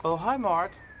Oh, hi,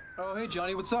 Mark. Oh, hey,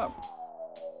 Johnny, what's up?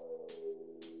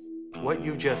 What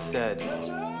you just said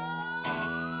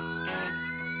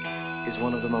is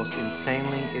one of the most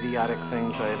insanely idiotic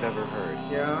things I have ever heard.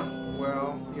 Yeah,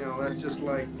 well, that's just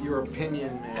like your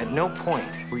opinion, man. At no point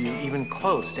were you even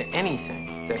close to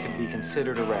anything that could be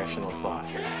considered a rational thought.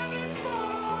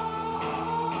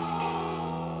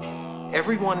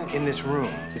 Everyone in this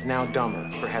room is now dumber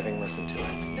for having listened to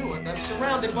it. Knew it. I'm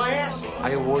surrounded by assholes.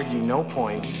 I award you no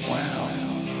point. Wow.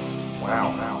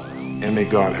 And may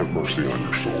God have mercy on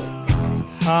your soul.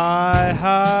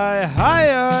 Hiya,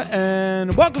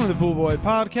 and welcome to the Pool Boy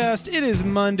Podcast. It is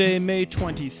Monday, May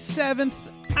 27th.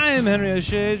 I am Henry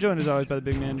O'Shea, joined as always by the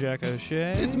big man, Jack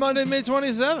O'Shea. It's Monday, May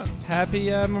 27th. Happy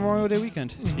Memorial Day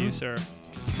weekend to you, sir.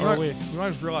 How are we? You know what I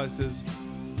just realized is,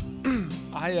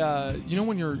 you know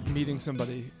when you're meeting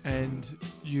somebody and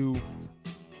you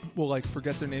will like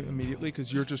forget their name immediately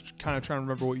because you're just kind of trying to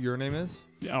remember what your name is?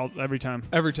 Yeah, every time.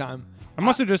 Every time. I'm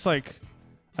also just like,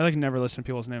 I never listen to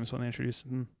people's names when they introduce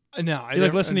them. No, You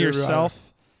like listen to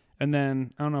yourself, and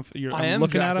then I don't know if you're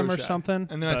looking Jack at them or O'Shea. something.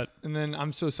 And then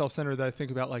I'm so self-centered that I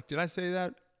think about like, did I say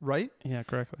that right? Yeah,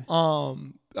 correctly.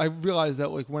 I realized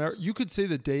that like whenever you could say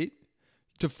the date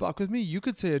to fuck with me, you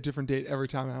could say a different date every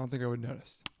time, and I don't think I would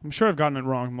notice. I'm sure I've gotten it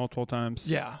wrong multiple times.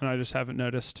 Yeah. And I just haven't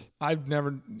noticed. I would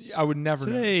never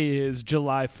Today notice. is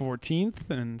July 14th,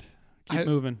 and keep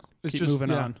moving. Keep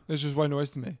moving on. It's just white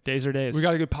noise to me. Days are days. We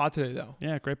got a good pod today, though.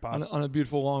 Yeah, great pod. On a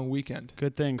beautiful long weekend.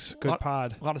 Good things. Good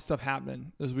pod. A lot of stuff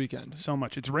happening this weekend. So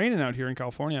much. It's raining out here in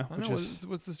California, I which know. is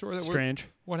What's the story? strange.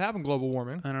 What happened? Global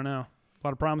warming. I don't know. A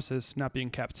lot of promises not being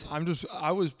kept.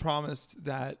 I was promised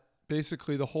that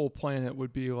basically the whole planet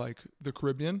would be like the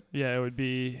Caribbean. Yeah, it would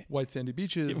be White sandy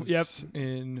beaches. Yep.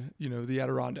 In the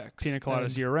Adirondacks. pina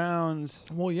coladas year round.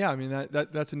 Well, yeah. I mean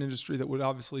that's an industry that would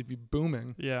obviously be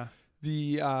booming. Yeah.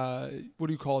 The what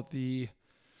do you call it? The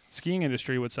skiing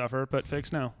industry would suffer, but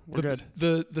fix now. We're good.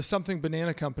 The Something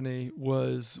Banana Company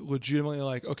was legitimately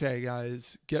like, okay,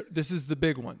 guys, this is the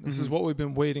big one. This is what we've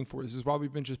been waiting for. This is why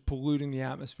we've been just polluting the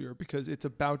atmosphere because it's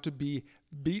about to be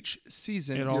beach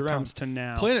season. It all comes to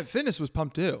now. Planet Fitness was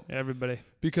pumped too. Everybody.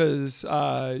 Because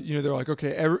they're like,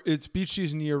 okay, it's beach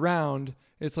season year round.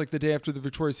 It's like the day after the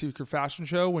Victoria's Secret fashion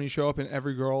show when you show up and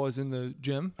every girl is in the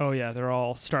gym. Oh, yeah. They're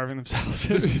all starving themselves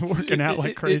and working out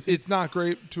like crazy. It's not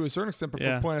great to a certain extent, but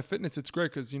Yeah. for Planet Fitness, it's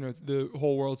great because, the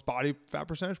whole world's body fat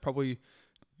percentage probably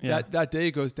Yeah. that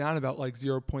day goes down about like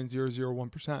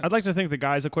 0.001%. I'd like to think the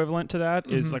guy's equivalent to that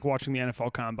is like watching the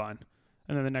NFL Combine.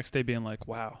 And then the next day being like,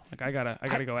 wow, like I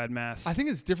gotta go add mass. I think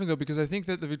it's different though because I think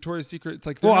that the Victoria's Secret, it's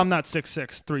like I'm not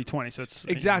 6'6", 320, so it's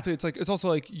exactly. It's also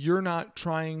like you're not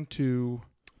trying to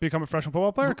become a professional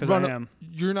football player because I am.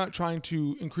 You're not trying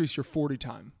to increase your 40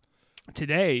 time.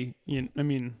 Today, I'm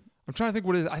trying to think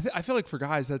what it is. I feel like for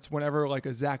guys, that's whenever like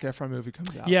a Zac Efron movie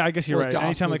comes out. Yeah, I guess you're or right. Goss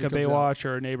Anytime like a movie comes Baywatch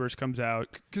or Neighbors comes out,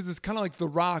 because it's kind of like The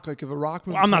Rock. Like if a Rock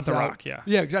movie, I'm not comes The out- Rock. Yeah,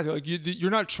 Yeah, exactly. Like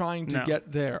you're not trying to No.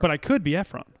 get there, but I could be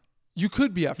Efron. you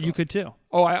could be Efron. You could too.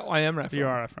 Oh, I am Efron. You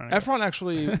are Efron. Efron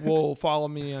actually will follow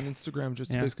me on Instagram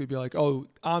just to Yeah. basically be like, oh,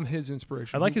 I'm his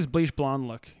inspiration. I like his bleach blonde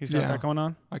look. He's got Yeah. that going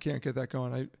on. I can't get that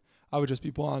going. I would just be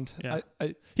blonde. Yeah.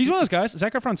 I He's one of those guys.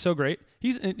 Zac Efron's so great.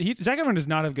 Zac Efron does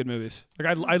not have good movies.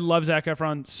 Like I love Zac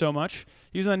Efron so much.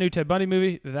 He was in that new Ted Bundy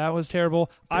movie. That was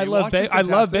terrible. I love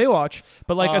fantastic. Baywatch.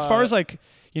 But like as far as like,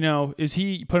 is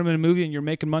he put him in a movie and you're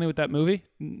making money with that movie?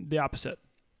 The opposite.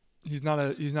 he's not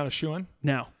a shoo-in.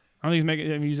 No. I don't think he's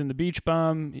making. I mean, he's in The Beach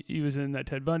Bum. He was in that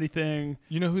Ted Bundy thing.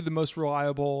 You know who the most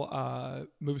reliable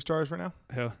movie star is right now?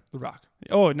 Who? The Rock.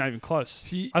 Oh, not even close.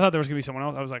 He- I thought there was gonna be someone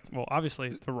else. I was like, well,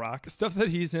 obviously The Rock. Stuff that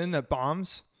he's in that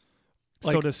bombs.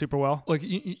 Still does super well. Like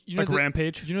you know Like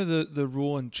Rampage. You know the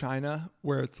rule in China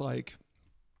where it's like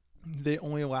they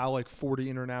only allow like 40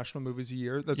 international movies a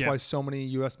year. That's Yeah. why so many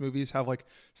U.S. movies have like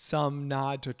some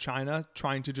nod to China,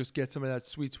 trying to just get some of that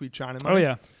sweet China money. Oh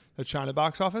yeah. The China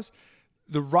box office.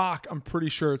 The Rock, I'm pretty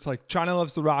sure it's like China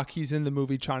loves The Rock. He's in the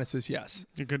movie. China says yes.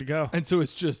 You're good to go. And so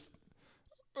it's just,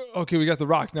 okay, we got The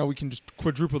Rock. Now we can just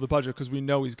quadruple the budget because we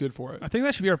know he's good for it. I think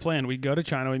that should be our plan. We go to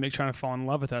China, we make China fall in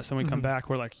love with us, and we come back,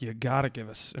 we're like, you got to give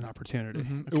us an opportunity.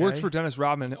 It works for Dennis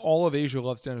Rodman. All of Asia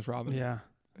loves Dennis Rodman. Yeah.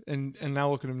 And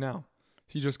now look at him now.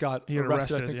 He just got He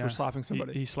arrested, I think, yeah. for slapping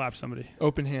somebody. He slapped somebody.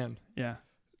 Open hand. Yeah.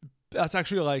 That's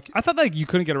actually like, I thought like you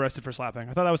couldn't get arrested for slapping.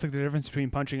 I thought that was like the difference between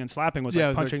punching and slapping was Yeah, it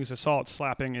like was punching is assault,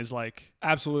 slapping is like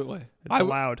absolutely. it's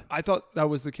allowed. I thought that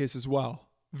was the case as well.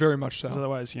 Very much so. 'Cause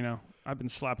otherwise, I've been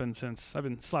slapping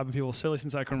people silly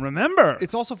since I can remember.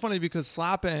 It's also funny because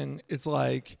slapping, it's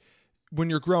like when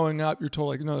you're growing up, you're told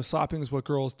like, no, slapping is what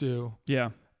girls do. Yeah.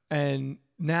 And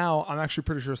now I'm actually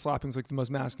pretty sure slapping's like the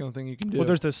most masculine thing you can do. Well,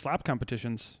 there's those slap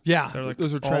competitions. yeah, They're like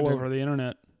those are all trending. over the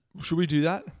internet. Should we do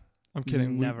that? I'm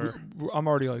kidding. Never. I'm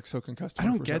already like so concussed. I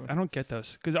don't get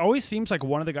those because it always seems like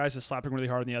one of the guys is slapping really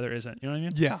hard and the other isn't. You know what I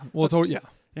mean? Yeah. Well, it's all, yeah.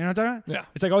 You know what I'm talking about? Yeah.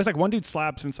 It's like always like one dude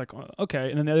slaps and it's like, oh, okay,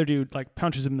 and then the other dude like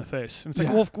punches him in the face. And it's like,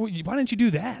 Yeah. well, why didn't you do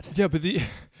that? Yeah, but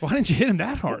Why didn't you hit him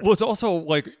that hard? well, it's also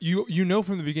like you know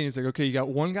from the beginning. It's like, okay, you got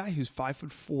one guy who's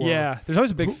 5'4". Yeah, there's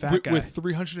always a big fat guy. with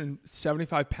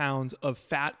 375 pounds of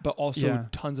fat, but also Yeah.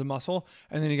 tons of muscle.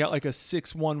 And then you got like a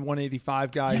 6'1",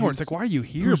 185 guy. Yeah, where it's like, why are you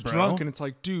here, who's bro? drunk? And it's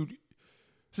like, dude.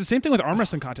 It's the same thing with arm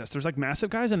wrestling contests. There's like massive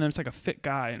guys and then it's like a fit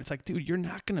guy. And it's like, dude, you're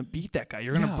not going to beat that guy.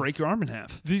 You're going to Yeah. break your arm in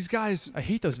half. These guys. I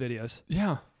hate those videos.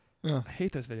 Yeah. I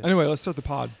hate those videos. Anyway, let's start the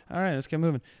pod. All right, let's get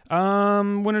moving.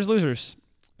 Winners, losers.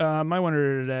 My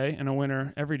winner today, and a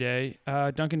winner every day,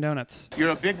 Dunkin' Donuts. You're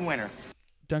a big winner.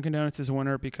 Dunkin' Donuts is a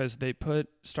winner because they put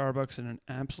Starbucks in an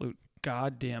absolute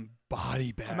goddamn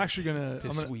body bag. I'm actually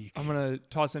this week. I'm gonna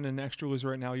toss in an extra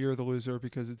loser right now. You're the loser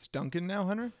because it's Dunkin' now,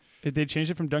 Hunter. They changed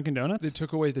it from Dunkin' Donuts? They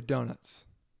took away the donuts.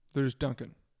 There's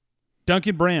Dunkin'.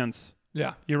 Dunkin' brands.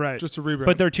 Yeah. You're right. Just a rebrand.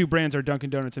 But their two brands are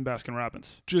Dunkin' Donuts and Baskin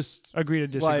Robbins. just Agree to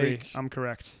disagree. Like- I'm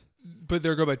correct. but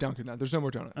they're go by Dunkin' now. There's no more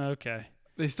donuts. Okay.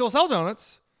 They still sell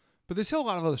donuts, but they sell a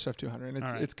lot of other stuff too, Hunter. And it's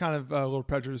All right. it's kind of a little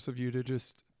prejudice of you to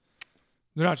just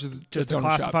they're not just Just to donut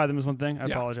classify shop. them as one thing, I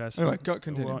Yeah. apologize. Anyway, go It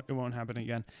continue. won't happen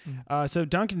again. Mm. So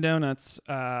Dunkin' Donuts.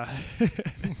 All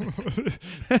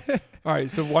right,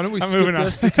 so why don't we I'm skip moving on.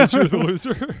 this because you're the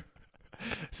loser?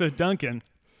 So Dunkin',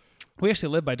 we actually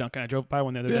live by Dunkin'. I drove by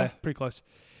one the other Yeah. day, pretty close.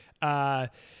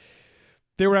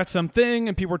 They were at something,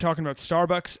 and people were talking about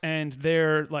Starbucks, and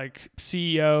their like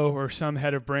CEO or some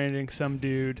head of branding, some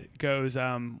dude goes,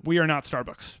 "We are not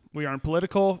Starbucks. We aren't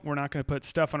political. We're not going to put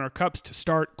stuff on our cups to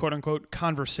start quote unquote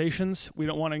conversations. We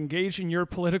don't want to engage in your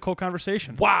political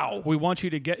conversation. Wow. We want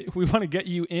to get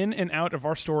you in and out of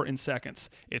our store in seconds.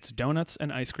 It's donuts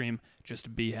and ice cream.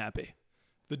 Just be happy."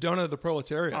 The donut of the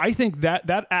proletariat. I think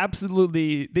that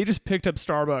absolutely, they just picked up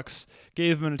Starbucks,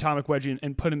 gave him an atomic wedgie,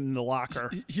 and put him in the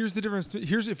locker. Here's the difference.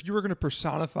 Here's if you were going to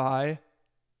personify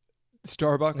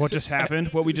Starbucks. What just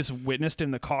happened? What we just witnessed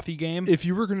in the coffee game? If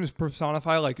you were going to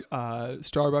personify like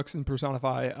Starbucks and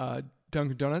personify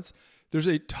Dunkin' Donuts, there's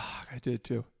I did it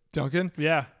too. Dunkin'.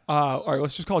 Yeah. All right,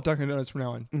 let's just call it Dunkin' Donuts from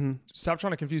now on. Mm-hmm. Stop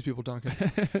trying to confuse people, Dunkin'.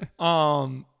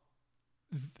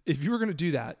 If you were going to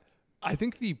do that, I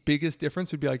think the biggest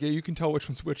difference would be like, yeah, you can tell which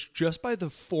one's which just by the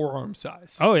forearm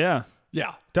size. Oh, yeah.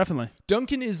 Yeah. Definitely.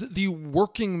 Dunkin' is the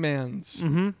working man's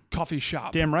coffee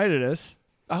shop. Damn right it is.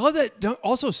 I love that.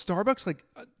 Also, Starbucks, like,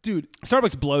 dude,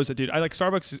 Starbucks blows it, dude. I like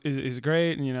Starbucks is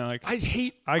great, and like I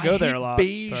go there hate a lot,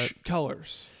 beige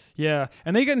colors. yeah,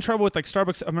 and they get in trouble with like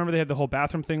Starbucks. I remember they had the whole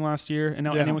bathroom thing last year, and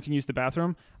now Yeah. anyone can use the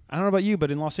bathroom. I don't know about you, but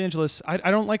in Los Angeles,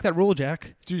 I don't like that rule,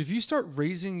 Jack. Dude, if you start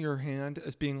raising your hand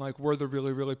as being like, we're the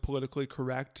really, really politically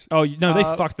correct. Oh no, they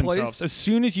fucked place, themselves. As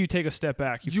soon as you take a step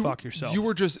back, you fuck yourself. You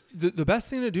were just, the best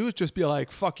thing to do is just be like,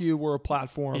 fuck you, we're a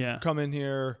platform. Yeah. Come in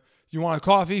here. You want a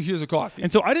coffee? Here's a coffee.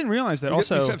 And so I didn't realize that we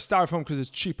also. have styrofoam because it's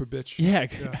cheaper, bitch. Yeah,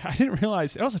 I didn't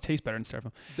realize it also tastes better in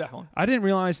styrofoam. Definitely. I didn't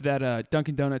realize that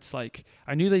Dunkin' Donuts, like,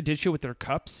 I knew they did shit with their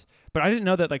cups, but I didn't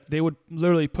know that like they would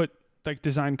literally put like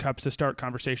design cups to start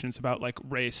conversations about like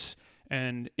race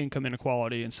and income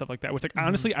inequality and stuff like that. Which like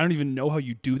honestly, I don't even know how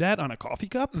you do that on a coffee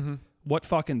cup. What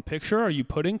fucking picture are you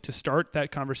putting to start that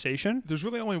conversation? There's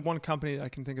really only one company I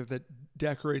can think of that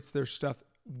decorates their stuff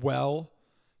well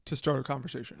to start a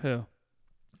conversation. Who?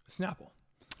 Snapple.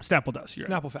 Snapple does. You're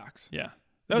right. Snapple Facts. Yeah.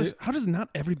 How does not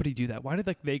everybody do that? Why did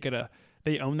like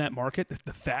they own that market?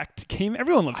 The fact game.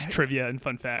 Everyone loves trivia and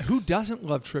fun facts. Who doesn't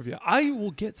love trivia? I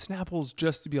will get Snapples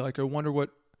just to be like, I wonder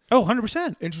what Oh,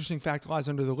 100%. interesting fact lies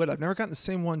under the lid. I've never gotten the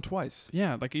same one twice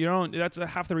Yeah, like you don't. That's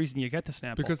half the reason you get the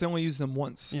Snapple. because they only use them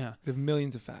once. yeah, They have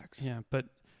millions of facts. yeah, but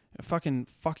fucking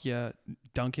fuck yeah,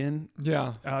 Dunkin'.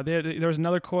 Yeah. There was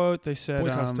another quote. They said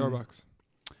Boycott Starbucks.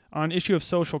 on issue of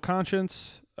social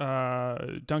conscience,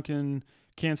 Dunkin'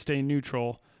 can't stay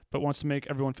neutral, but wants to make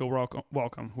everyone feel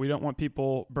welcome. We don't want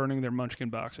people burning their Munchkin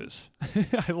boxes.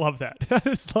 I love that. I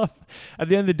just love. At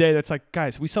the end of the day, that's like,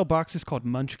 guys, we sell boxes called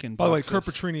Munchkin By the way, boxes. Kurt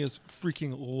Petrini is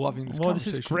freaking loving this Well,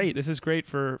 conversation. this is great. This is great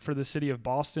for the city of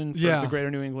Boston, for Yeah. the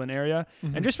greater New England area,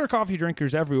 and just for coffee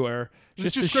drinkers everywhere.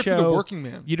 It's Just just to great for the show working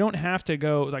man. you don't have to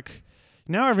go like.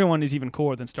 Now everyone is even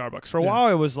cooler than Starbucks. For a Yeah.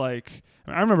 while, it was like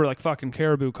I remember like fucking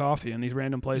Caribou Coffee in these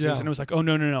random places, Yeah. and it was like, oh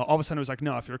no. All of a sudden, it was like,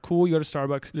 no. If you're cool, you go to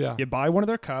Starbucks. Yeah. You buy one of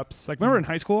their cups. Like remember in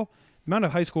high school, the amount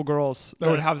of high school girls That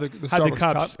would have the had Starbucks the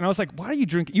cups, cup. and I was like, why do you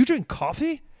drink? You drink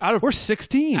coffee? Out of We're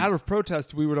 16. out of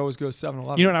protest, we would always go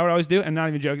 7-Eleven. You know what I would always do? And not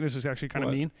even joking. This was actually kind of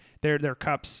What? mean. Their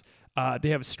cups. They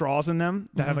have straws in them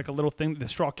that have like a little thing. The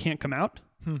straw can't come out,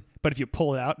 but if you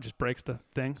pull it out, it just breaks the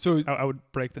thing. So I would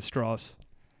break the straws.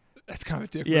 that's kind of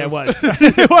a dick Yeah, it move. was.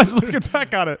 It was looking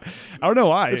back on it. I don't know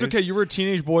why. It's okay. You were a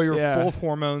teenage boy. You were Yeah. full of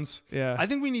hormones. Yeah. I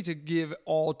think we need to give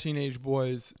all teenage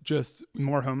boys just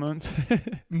More hormones.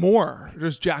 more.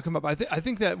 Just jack them up. I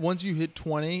think that once you hit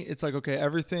 20, it's like, okay,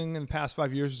 everything in the past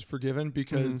 5 years is forgiven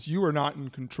because you are not in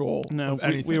control No, of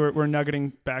anything. we're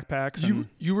nuggeting backpacks. And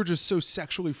You were just so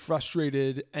sexually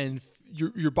frustrated and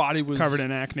your body was covered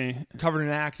in acne.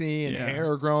 acne and Yeah.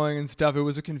 hair growing and stuff. It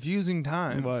was a confusing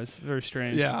time. It was very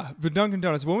strange. Yeah. But Dunkin'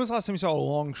 Donuts, when was the last time you saw a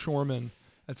longshoreman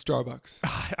at Starbucks?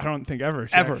 I don't think ever.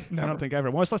 Jack. Ever. I Never. don't think ever.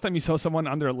 When was the last time you saw someone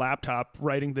on their laptop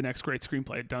writing the next great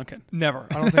screenplay at Dunkin'? Never.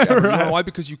 I don't think ever. You Right. know why?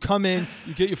 Because you come in,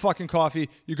 you get your fucking coffee,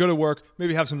 you go to work,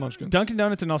 maybe have some munchkins. Dunkin'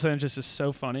 Donuts in Los Angeles is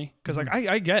so funny because like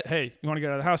I get, hey, you want to get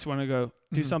out of the house, you want to go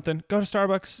do something, go to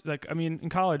Starbucks. Like I mean, in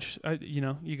college,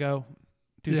 you go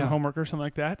do some Yeah. homework or something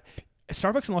like that. At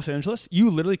Starbucks in Los Angeles, you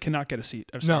literally cannot get a seat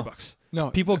at No. Starbucks. No.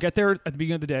 People get there at the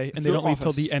beginning of the day It's and they their don't leave till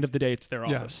office. the end of the day. It's their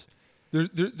Yeah. office.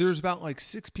 There's about like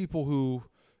 6 people who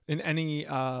in any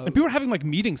And people are having like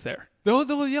meetings there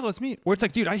they'll yeah, let's meet. where it's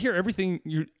like, dude, I hear everything.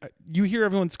 You hear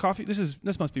everyone's coffee.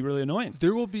 This must be really annoying.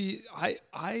 There will be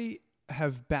I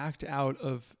have backed out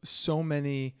of so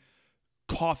many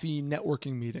coffee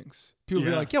networking meetings. People will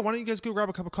be Yeah. like, "Yeah, why don't you guys go grab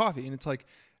a cup of coffee?" And it's like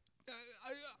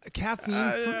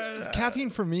caffeine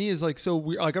for me is like so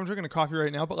weird. Like I'm drinking a coffee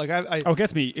right now, but like I Oh, it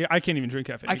gets me. I can't even drink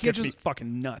caffeine. I It can't gets me just-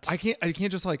 fucking nuts. I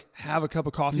can't just like have a cup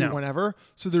of coffee No. whenever.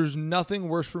 So there's nothing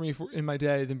worse for me in my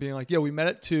day than being like, yeah, we met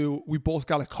at 2. We both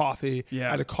got a coffee. Yeah.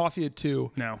 I had a coffee at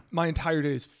 2. No. My entire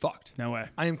day is fucked. No way.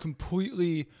 I am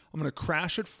completely. I'm gonna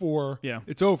crash at 4. Yeah.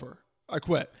 It's over. I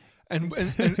quit.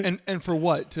 And for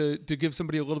what? To give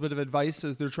somebody a little bit of advice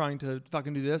as they're trying to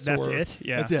fucking do this? That's or it?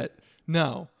 Yeah. That's it.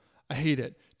 No, I hate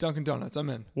it. Dunkin' Donuts. I'm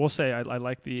in. We'll say I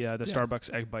like the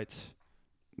Starbucks egg bites.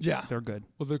 Yeah. They're good.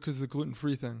 Well, because the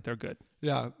gluten-free thing. They're good.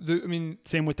 Yeah. I mean.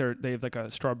 Same with they have like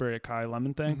a strawberry acai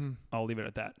lemon thing. Mhm. I'll leave it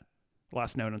at that.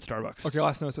 Last note on Starbucks. Okay.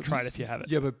 Last note. Try it if you have it.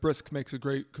 Yeah, but Brisk makes a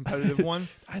great competitive one.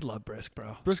 I love Brisk,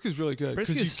 bro. Brisk is really good.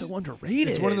 Brisk 'cause is so underrated.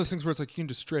 It's one of those things where it's like you can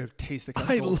just straight up taste the I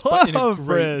chemicals, but in a love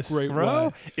great, Brisk, great bro.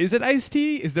 way. Is it iced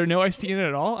tea? Is there no iced tea in it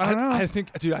at all? I don't know. I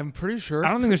think, dude, I'm pretty sure.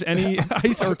 I don't think there's any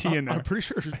ice or tea in there. I'm pretty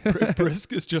sure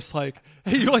Brisk is just like,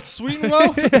 hey, you like sweet and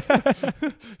low?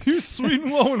 Here's sweet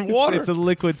and low in water. It's a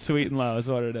liquid sweet and low is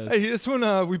what it is. Hey, this one,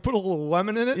 we put a little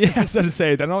lemon in it. Yeah, I was going to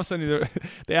say. Then all of a sudden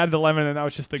they added the lemon and that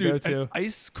was just the Dude, go-to. an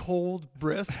ice cold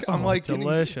Brisk. I'm Oh, like,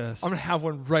 delicious. I'm gonna have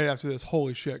one right after this.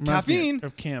 Holy shit, Reminds me caffeine.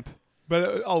 of camp.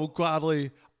 But I'll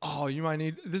gladly. Oh, you might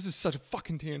need. This is such a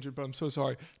fucking tangent, but I'm so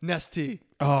sorry. Nestea.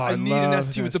 Oh, I need a love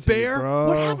Nestea with the Nestea, bear. bro.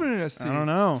 What happened to Nestea? I don't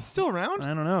know. Still around?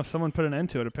 I don't know. Someone put an end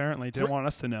to it apparently. Didn't want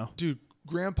us to know. Dude,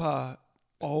 Grandpa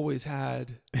always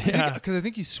had. Yeah. Because I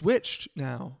think he switched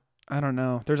now. I don't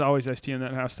know. There's always iced tea in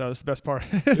that house, though. That's the best part.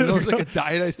 There's always like a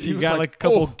diet iced tea. You It's got like a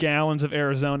couple oh, gallons of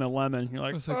Arizona lemon. You're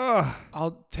like, It's like, ugh,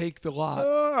 I'll take the lot.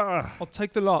 ugh. I'll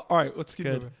take the lot. All right, let's keep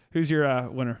Good. moving. Who's your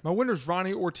winner? My winner's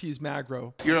Ronnie Ortiz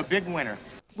Magro. You're a big winner.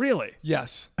 Really?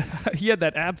 Yes. He had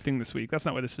that ab thing this week. That's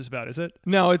not what this is about, is it?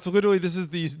 No, it's literally this is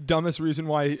the dumbest reason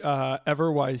why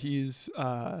why he's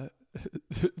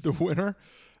the winner,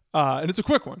 and it's a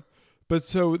quick one. But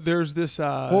so there's this.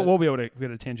 We'll be able to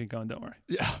get a tangent going. Don't worry.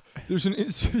 Yeah, there's an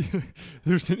Instagram.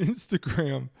 There's an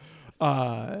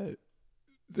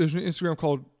Instagram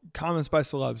called Comments by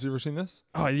Celebs. You ever seen this?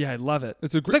 Oh yeah, I love it.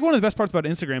 It's a It's great. like one of the best parts about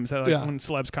Instagram is that like Yeah. when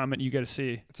celebs comment, you get to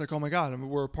see. It's like, oh my god,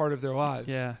 we're a part of their lives.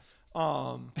 Yeah.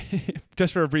 Um.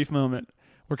 Just for a brief moment,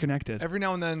 we're connected. Every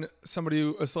now and then,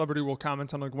 a celebrity will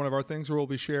comment on like one of our things, or will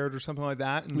be shared, or something like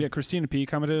that. And Yeah, Christina P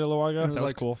commented a little while ago. And it That was was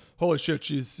like, cool. holy shit,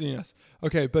 she's seen us.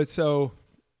 Okay, but so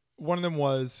one of them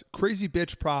was crazy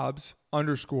bitch probs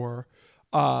 _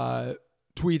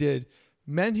 tweeted,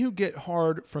 men who get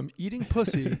hard from eating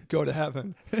pussy go to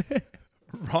heaven.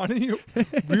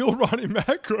 Real Ronnie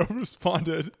Macro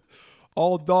responded,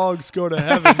 all dogs go to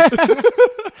heaven.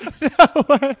 No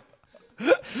way.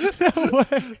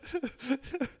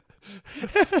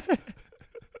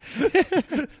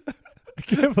 I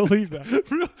can't believe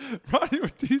that. Ronnie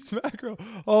Ortiz Macro,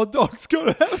 all dogs go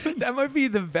to heaven. That might be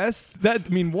the best. That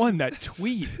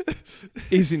tweet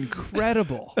is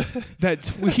incredible. That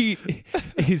tweet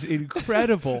is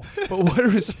incredible. But what a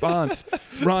response.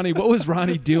 Ronnie, what was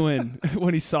Ronnie doing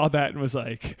when he saw that and was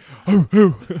like,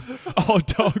 oh, all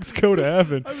dogs go to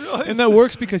heaven? And that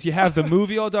works because you have the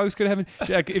movie All Dogs Go to Heaven.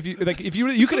 Jack, if you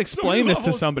could explain many this to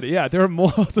levels. somebody. Yeah, there are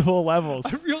multiple levels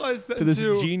I realized that to this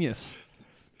too. genius.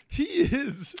 He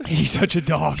is. He's such a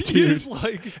dog, He dude. is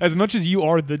like. As much as you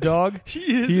are the dog, He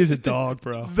is. he is a dog,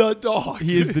 bro. The dog.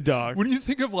 He is the dog. When you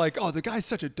think of like, oh, the guy's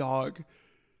such a dog.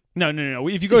 No.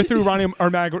 If you go through Ronnie or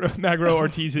Magro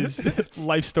Ortiz's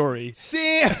life story,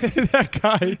 Sam. that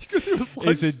guy Go through his life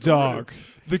is a story. dog.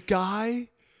 The guy.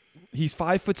 He's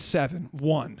 5'7",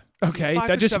 1. Okay, He's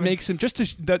that just 5'7". makes him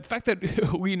the fact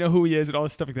that we know who he is and all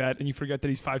this stuff like that, and you forget that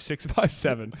he's 5'6",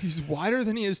 5'7". He's wider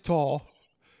than he is tall.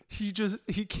 He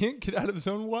can't get out of his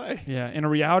own way. Yeah, in a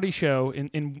reality show,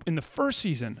 in the first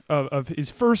season of his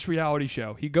first reality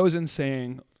show, he goes in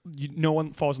saying no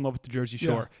one falls in love with the Jersey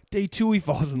Shore. Yeah. Day 2, he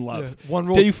falls in love. Yeah, one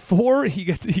rule. Day 4, he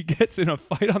gets in a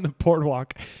fight on the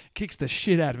boardwalk, kicks the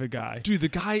shit out of a guy. Dude, the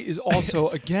guy is also,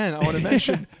 again, I want to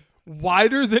mention,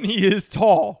 wider than he is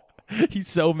tall. He's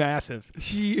so massive.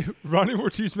 Ronnie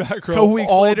Ortiz Macro. Couple weeks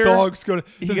all later, dogs go to.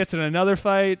 He gets in another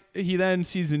fight. He then,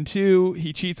 season 2,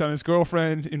 he cheats on his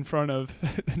girlfriend in front of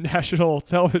national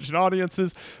television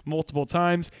audiences multiple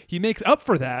times. He makes up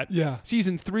for that. Yeah.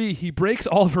 Season 3, he breaks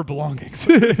all of her belongings.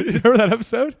 Remember that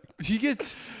episode?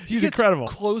 He's incredible.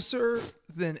 Closer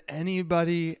than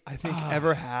anybody I think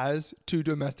ever has to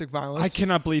domestic violence. I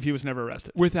cannot believe he was never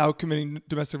arrested. Without committing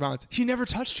domestic violence. He never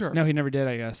touched her. No, he never did,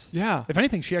 I guess. Yeah. If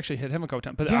anything, she actually hit him a couple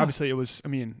times. But Yeah. obviously it was,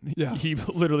 Yeah. he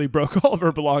literally broke all of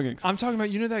her belongings. I'm talking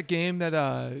about, that game that,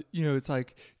 it's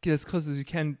like, get as close as you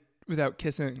can without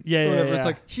kissing. Yeah, or yeah, whatever. yeah. It's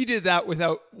like, he did that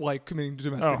without, like, committing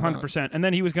domestic violence. 100%. And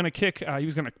then he was going to he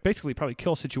was going to basically probably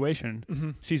kill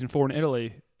Situation season 4 in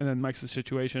Italy. And then Mike's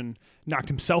Situation knocked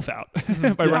himself out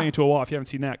by running into a wall. If you haven't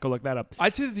seen that, go look that up.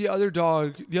 I'd say that the other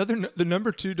dog, the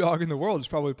number 2 dog in the world is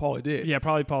probably Pauly D. Yeah,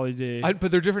 probably Pauly D. But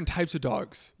they're different types of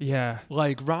dogs. Yeah.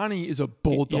 Like, Ronnie is a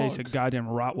bulldog. Yeah, he's a goddamn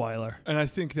Rottweiler. And I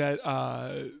think that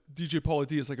DJ Pauly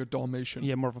D is like a Dalmatian.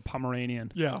 Yeah, more of a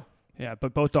Pomeranian. Yeah. Yeah,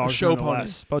 but both dogs show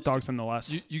nonetheless. Both dogs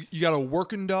nonetheless. You got a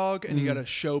working dog and you got a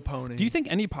show pony. Do you think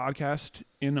any podcast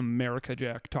in America,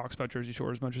 Jack, talks about Jersey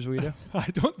Shore as much as we do? I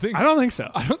don't think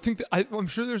so. I don't think that. I'm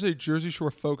sure there's a Jersey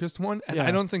Shore focused one, and Yeah.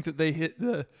 I don't think that they hit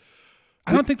the.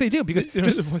 I don't think they do because You know,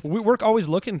 just, we're always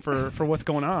looking for what's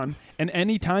going on. And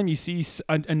anytime you see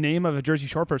a name of a Jersey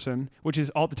Shore person, which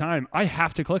is all the time, I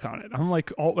have to click on it. I'm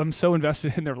like, I'm so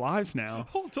invested in their lives now.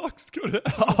 All dogs go to.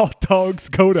 All dogs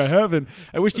go to heaven.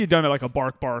 I wish you'd done it like a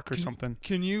bark or something.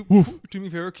 Can you do me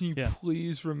a favor? Can you Yeah.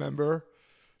 please remember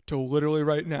to literally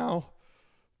right now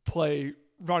play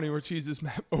Ronnie Ortiz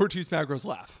Magro's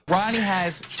laugh? Ronnie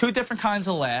has 2 different kinds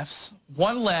of laughs.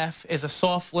 One laugh is a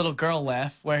soft little girl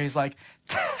laugh where he's like,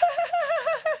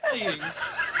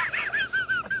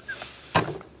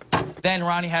 Then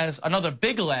Ronnie has another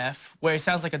big laugh where he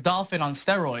sounds like a dolphin on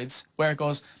steroids, where it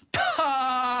goes,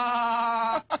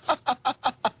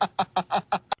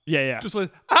 Yeah. Just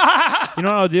like, You know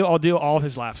what I'll do? I'll do all of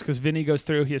his laughs because Vinny goes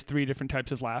through. He has 3 different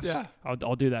types of laughs. Yeah.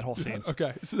 I'll do that whole scene.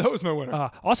 okay, so that was my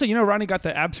winner. Also, Ronnie got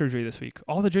the ab surgery this week.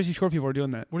 All the Jersey Shore people are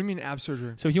doing that. What do you mean ab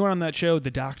surgery? So he went on that show,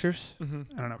 The Doctors. I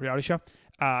don't know, reality show.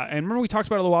 And remember we talked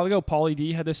about it a little while ago. Pauly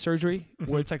D had this surgery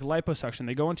where it's like liposuction.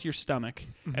 They go into your stomach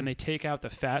and they take out the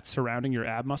fat surrounding your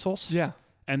ab muscles. Yeah.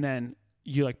 And then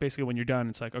you basically when you're done,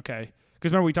 it's like, okay.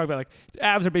 Because remember we talked about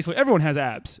abs are basically, everyone has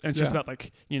abs. And it's just Yeah.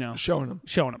 about Showing them.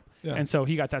 Yeah. Yeah. And so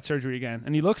he got that surgery again.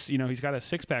 And he looks, he's got a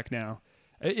 6-pack now.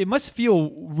 It must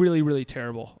feel really, really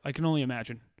terrible. I can only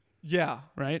imagine. Yeah.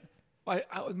 Right?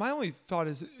 My only thought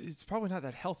is it's probably not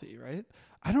that healthy, right?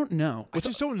 I don't know. I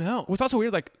just don't know. What's also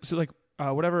weird,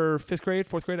 whatever 5th grade,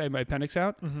 4th grade, I had my appendix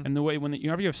out, and the way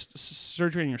whenever you have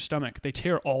surgery in your stomach, they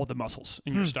tear all the muscles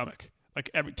in your stomach,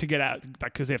 to get out,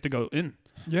 because they have to go in.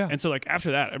 Yeah. And so after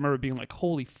that, I remember being like,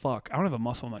 "Holy fuck! I don't have a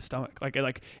muscle in my stomach."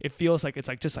 It feels like it's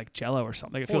just like Jello or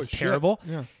something. It feels Holy shit. terrible.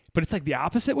 Yeah. But it's like the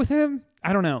opposite with him.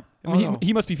 I don't know. I mean,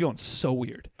 he must be feeling so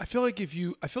weird. I feel like if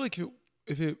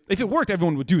If it worked,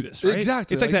 everyone would do this, right?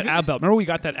 Exactly. It's like Like, that ab belt. Remember we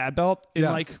got that ab belt in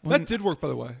that did work, by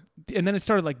the way. and then it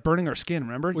started burning our skin.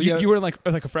 Remember, Well, yeah. you were like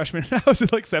a freshman, and I was in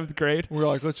 7th grade. We were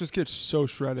like, let's just get so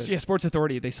shredded. So, yeah, Sports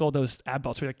Authority, they sold those ab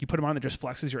belts where you put them on, it just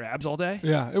flexes your abs all day.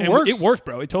 Yeah, it And works. It worked,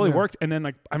 bro. It totally Yeah. worked. And then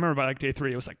I remember by day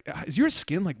 3, it was like, is your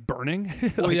skin burning?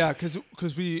 Well, yeah,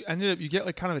 because we ended up, you get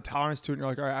kind of a tolerance to it, and you're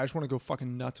like, all right, I just want to go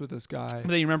fucking nuts with this guy. But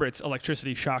then you remember it's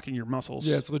electricity shocking your muscles.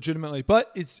 Yeah, it's legitimately,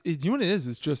 but you know what it is?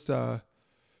 It's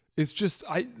just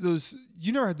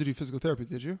you never had to do physical therapy,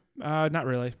 did you? Not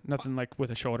really. Nothing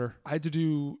with a shoulder. I had to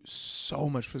do so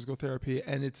much physical therapy,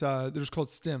 and it's they're just called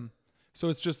stim. So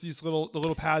it's just the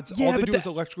little pads. Yeah, all they but do is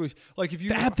electrically, if you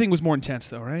The ab thing was more intense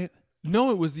though, right?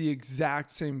 No, it was the exact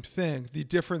same thing. The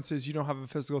difference is you don't have a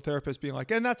physical therapist being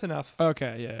like, and that's enough.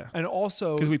 Okay, yeah. And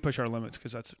also, Because we push our limits,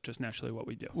 because that's just naturally what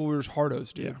we do. well, we're just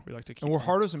hardos, dude. Yeah, we like to keep And we're on,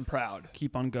 hardos and proud.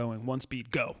 keep on going. One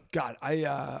speed, go. God,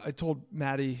 I told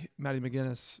Maddie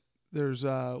McGinnis, there's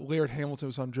Laird Hamilton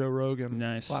was on Joe Rogan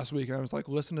Nice. last week, and I was like,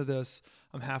 listen to this.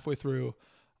 I'm halfway through.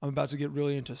 I'm about to get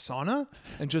really into sauna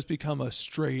and just become a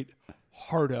straight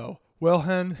hardo. Well,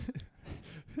 Hen,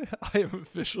 I am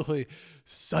officially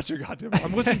such a goddamn.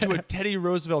 I'm listening to a Teddy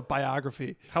Roosevelt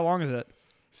biography. How long is it?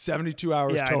 72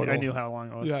 hours Yeah, total. I knew how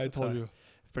long it was. Yeah, I told So, you.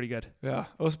 Pretty good. Yeah,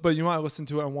 but you want to listen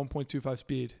to it on 1.25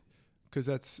 speed because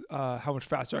that's how much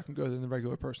faster I can go than the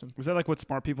regular person. Is that like what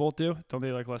smart people do? Don't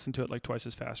they like listen to it like twice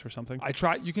as fast or something?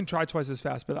 You can try twice as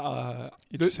fast, but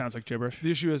It just sounds like gibberish.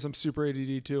 the issue is I'm super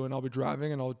ADD too, and I'll be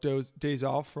driving and I'll daze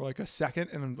off for like a second,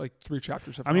 and I'm like 3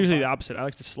 chapters. have I'm gone usually by. the opposite. I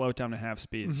like to slow it down to half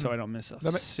speed so I don't miss a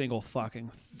That ma- single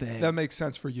fucking thing. That makes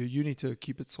sense for you. You need to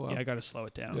keep it slow. yeah, I got to slow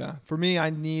it down. Yeah. For me,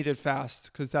 I need it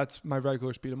fast because that's my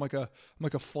regular speed. I'm like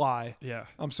a fly. Yeah.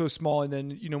 I'm so small, and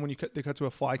then when they cut to a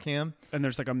fly cam, And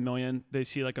there's like a million. They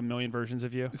see like a million versions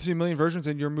of you. you see a million versions,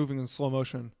 and you're moving in slow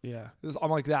motion. Yeah.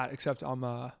 I'm like that, except I'm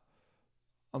a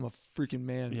freaking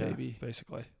man, Yeah. baby.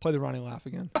 Basically. Play the Ronnie laugh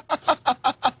again.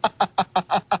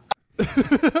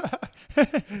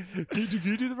 Can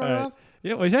you do the Ronnie laugh?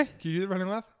 Yeah. What do you say? Can you do the Ronnie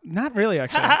laugh? Not really,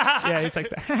 actually. Yeah, it's like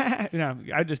that.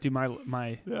 I just do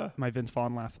my Yeah. my Vince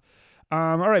Vaughn laugh.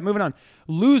 All right, moving on.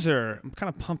 Loser. I'm kind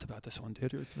of pumped about this one,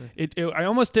 dude. Give it to me. I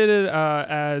almost did it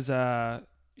as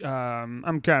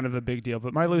I'm kind of a big deal,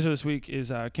 but my loser this week is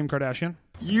Kim Kardashian.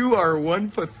 You are one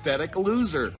pathetic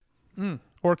loser.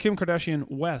 Or Kim Kardashian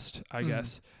West, I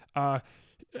guess. I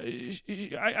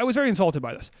was very insulted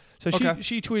by this. So Okay.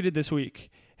 she tweeted this week,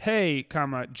 "Hey,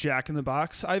 Jack in the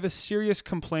Box, I have a serious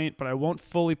complaint, but I won't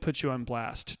fully put you on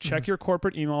blast. Check your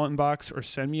corporate email inbox or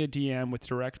send me a DM with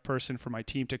direct person for my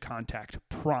team to contact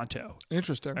pronto!"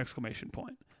 Interesting. Exclamation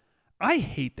point. I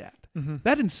hate that.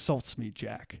 That insults me,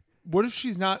 Jack. What if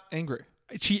she's not angry?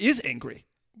 She is angry.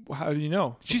 How do you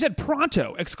know? She said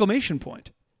pronto! Exclamation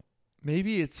point.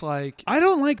 Maybe it's like I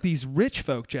don't like these rich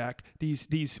folk, Jack.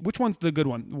 These. Which one's the good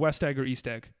one? West Egg or East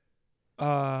Egg?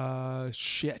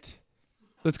 shit.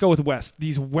 Let's go with West.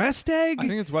 These West Egg, I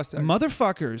think it's West Egg.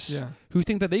 motherfuckers Yeah. who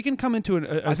think that they can come into a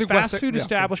I think West fast Egg- food yeah, cool.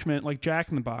 establishment like Jack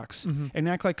in the Box and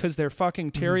act like because their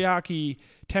fucking teriyaki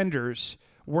tenders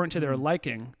weren't to their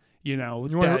liking, You know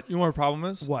that, what her problem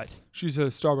is? what? She's a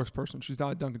Starbucks person. She's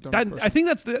not a Dunkin' Donuts That, person. I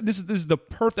think this is the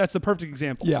perfect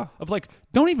example. Yeah. Of like,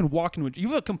 don't even walk into you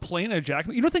have a complaint at a Jack.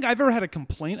 You don't think I've ever had a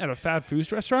complaint at a fast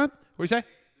food restaurant? What do you say?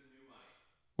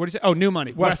 What do you say? Oh, New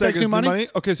Money. West Egg Egg's is New Money.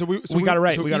 Okay, so we got it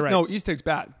right. So We got it right. No, East Egg's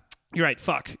bad. You're right.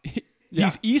 Fuck. Yeah.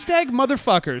 These East Egg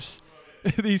motherfuckers,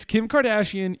 these Kim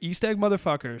Kardashian East Egg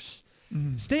motherfuckers,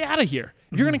 stay out of here.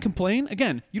 If you're going to complain,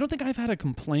 again, you don't think I've had a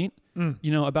complaint,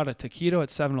 about a taquito at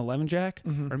 7-Eleven, Jack?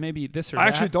 Or maybe this or I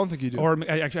that? actually don't think you do. Or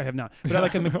I have not. But I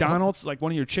like a McDonald's, like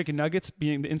one of your chicken nuggets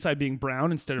being the inside being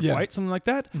brown instead of Yeah. white, something like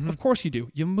that. Of course you do.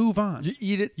 You move on. You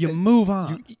eat it. You move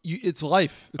on. It's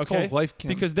life. It's called life, Kim.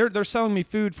 Because they're selling me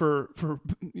food for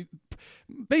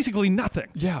basically nothing.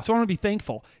 Yeah. So I want to be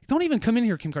thankful. Don't even come in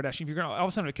here, Kim Kardashian. If you're gonna all of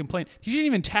a sudden complain, you didn't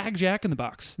even tag Jack in the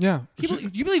Box. Yeah.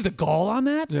 You believe the gall on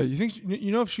that? Yeah, you think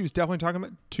if she was definitely talking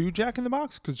about to Jack in the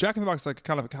Box? Because Jack in the Box is like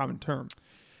kind of a common term.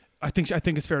 I think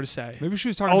it's fair to say. Maybe she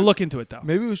was talking. I'll to, look into it though.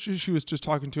 Maybe she was just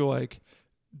talking to like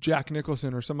Jack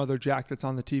Nicholson or some other Jack that's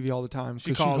on the TV all the time.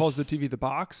 She Because she calls- calls the TV the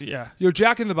box. Yeah. Yo,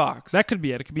 Jack in the Box. That could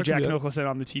be it. It could be That could Jack be it. Nicholson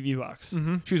on the TV box.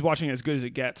 She was watching As Good as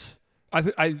It Gets.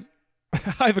 I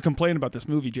I have a complaint about this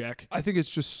movie, Jack. think it's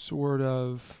just sort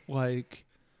of like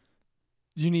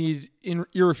you need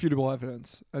irrefutable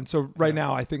evidence, and so right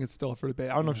now I think it's still up for debate.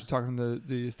 I don't know if she's talking to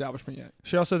the establishment yet.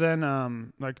 She also then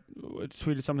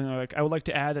tweeted something like, "I would like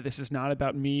to add that this is not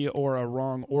about me or a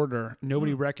wrong order.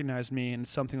 Nobody recognized me, and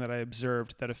it's something that I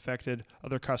observed that affected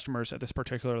other customers at this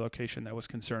particular location that was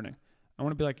concerning." I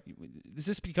want to be like, is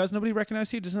this because nobody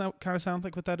recognized you? Doesn't that kind of sound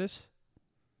like what that is?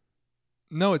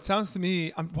 No, it sounds to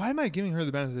me. Why am I giving her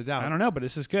the benefit of the doubt? I don't know, but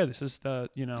this is good. This is the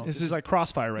this is like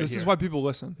crossfire right This here. is why people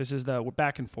listen. This is the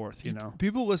back and forth.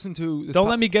 People listen to this. Don't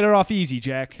let me get it off easy,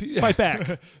 Jack. Fight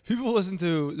back. People listen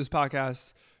to this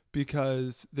podcast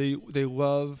because they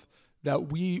love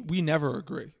that we never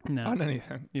agree No. on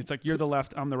anything. It's like you're the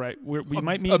left, I'm the right. We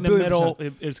might meet a in the billion middle.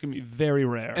 It's gonna be very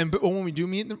rare. But when we do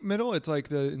meet in the middle, it's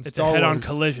like in it's Star a head-on Wars,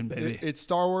 collision, baby. It's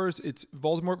Star Wars. It's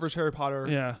Voldemort versus Harry Potter.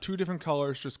 Yeah. Two different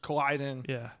colors just colliding.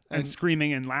 yeah, and and-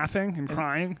 screaming and laughing and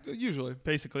crying. Usually.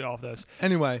 Basically, all of those.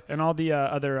 Anyway, And all the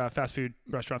other fast food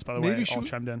restaurants, by the way, all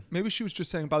chimed in. maybe she was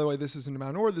just saying, by the way, this isn't about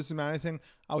an order. This isn't about anything.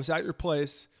 I was at your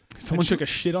place. Someone took a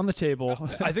shit on the table.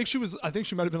 I think she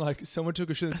might have been like, someone took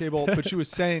a shit on the table, but she was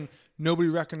saying nobody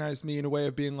recognized me in a way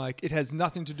of being like, it has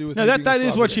nothing to do with No, me that being a is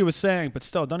what celebrity. she was saying, but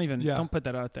still, don't put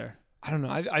that out there. I don't know.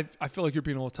 I feel like you're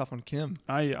being a little tough on Kim.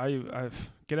 I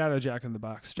get out of Jack in the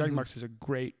Box. Jack in Mm-hmm. the Box is a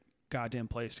great goddamn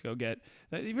place to go get.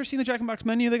 Have you ever seen the Jack in the Box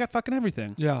menu? They got fucking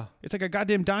everything. Yeah. It's like a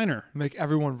goddamn diner. Make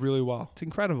everyone really well. It's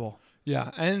incredible.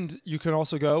 Yeah. And you can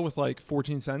also go with like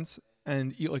 14 cents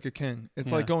and eat like a king.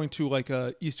 It's like going to like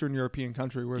a Eastern European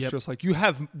country where it's just like, you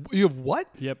have what?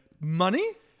 Yep. Money?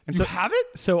 And you so- have it?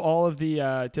 So all of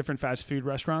the different fast food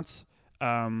restaurants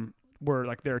were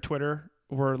like their Twitter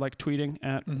were like tweeting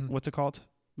at what's it called?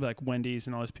 Like Wendy's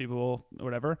and all those people or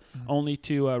whatever. Only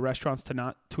to restaurants to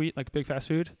not tweet like big fast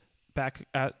food back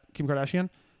at Kim Kardashian.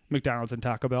 McDonald's and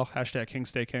Taco Bell. #King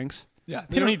Stay Kings. Yeah.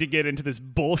 You don't need to get into this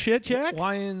bullshit, Jack.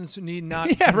 Lions need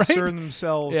not Yeah, right? concern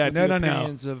themselves with the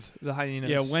opinions of the hyenas.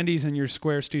 Yeah, Wendy's and your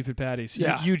square stupid patties.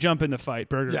 Yeah. You jump in the fight.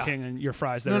 Burger Yeah. King and your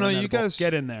fries. That No, are no, you inedible. guys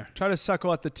get in there. Try to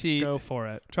suckle at the teat. Go for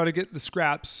it. Try to get the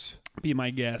scraps. Be my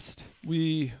guest.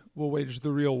 We will wage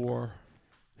the real war.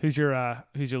 Who's your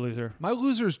loser? My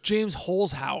loser is James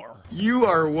Holzhauer, You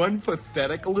are one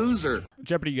pathetic loser.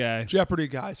 Jeopardy guy. Jeopardy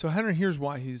guy. So Henry, here's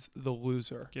why he's the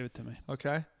loser. Give it to me.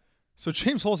 Okay. So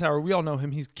James Holzhauer, we all know him.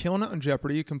 He's killing it on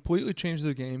Jeopardy. He completely changed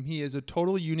the game. He is a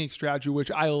totally unique strategy, which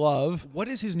I love. What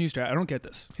is his new strategy? I don't get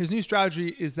this. His new strategy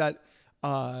is that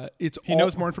He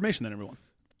knows more information than everyone.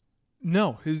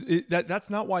 No, that's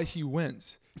not why he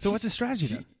wins. So what's his strategy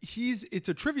then? It's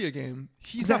a trivia game.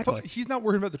 Exactly. He's not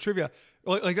worried about the trivia.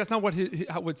 Like that's not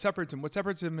what separates him. What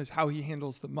separates him is how he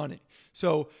handles the money.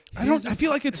 So I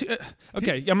feel like it's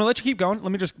okay. I'm gonna let you keep going.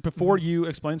 Let me just before you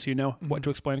explain, so you know what to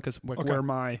explain, because where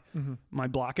my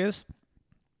block is.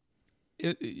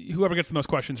 Whoever gets the most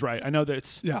questions right. I know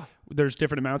that there's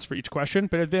different amounts for each question,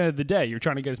 but at the end of the day, you're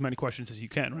trying to get as many questions as you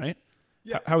can, right?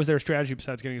 Yeah. How is there a strategy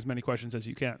besides getting as many questions as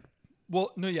you can?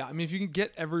 Well, no, yeah. I mean, if you can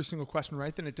get every single question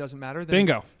right, then it doesn't matter. Then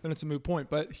Bingo. Then it's a moot point.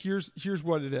 But here's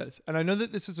what it is. And I know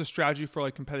that this is a strategy for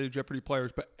like competitive Jeopardy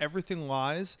players, but everything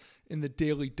lies in the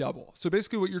daily double. So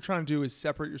basically what you're trying to do is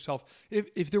separate yourself.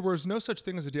 If there was no such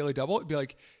thing as a daily double, it'd be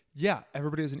like, yeah,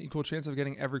 everybody has an equal chance of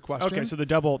getting every question. Okay, so the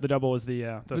double is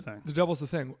the thing. The double's the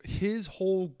thing. His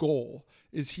whole goal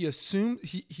is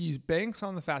he banks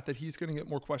on the fact that he's going to get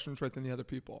more questions right than the other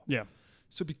people. Yeah.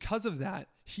 So because of that,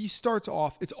 he starts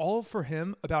off, it's all for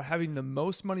him about having the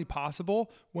most money possible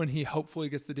when he hopefully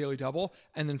gets the daily double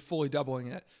and then fully doubling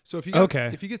it. So if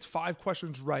he gets 5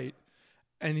 questions right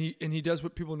and he does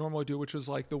what people normally do, which is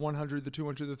like the 100, the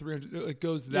 200, the 300, it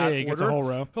goes that order. He gets a whole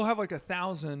row. He'll have like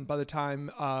 1,000 by the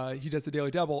time he does the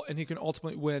daily double, and he can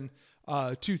ultimately win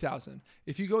 2,000.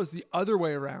 If he goes the other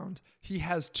way around, he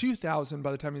has 2,000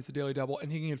 by the time he gets the daily double,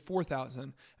 and he can get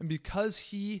 4,000. And because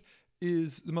he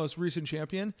is the most recent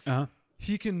champion,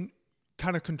 he can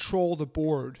kind of control the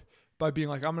board by being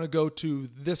like, I'm going to go to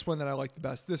this one that I like the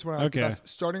best, this one I like the best,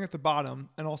 starting at the bottom.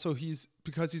 And also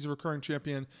because he's a recurring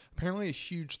champion, apparently a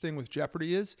huge thing with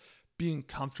Jeopardy is being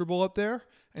comfortable up there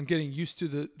and getting used to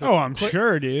the I'm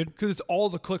sure, dude. Because it's all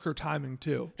the clicker timing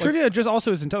too. Trivia just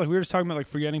also is intelligent. We were just talking about like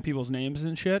forgetting people's names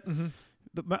and shit.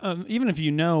 Even if you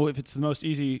know if it's the most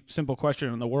easy, simple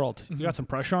question in the world, you got some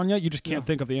pressure on you. You just can't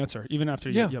think of the answer, even after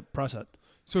you press it.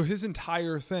 So his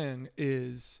entire thing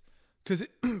is because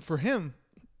for him,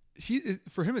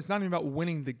 it's not even about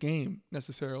winning the game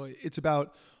necessarily. It's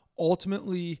about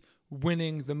ultimately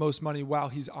winning the most money while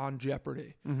he's on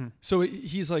Jeopardy. So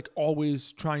he's like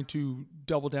always trying to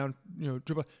double down,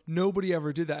 dribble. Nobody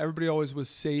ever did that. Everybody always was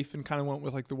safe and kind of went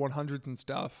with like the 100s and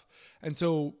stuff. And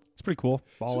so it's pretty cool.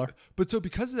 Baller. So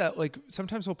because of that, like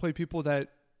sometimes he'll play people that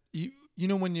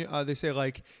when they say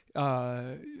like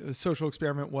a social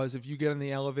experiment was if you get in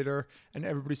the elevator and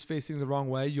everybody's facing the wrong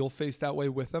way, you'll face that way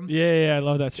with them. Yeah, I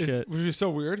love that shit. Which is so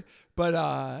weird.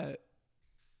 But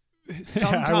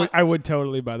sometimes I would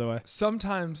totally, by the way.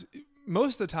 Sometimes,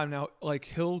 most of the time now, like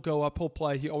he'll go up, he'll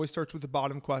play. He always starts with the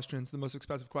bottom questions, the most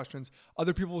expensive questions.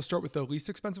 Other people will start with the least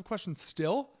expensive questions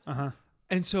still.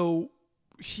 And so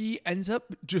he ends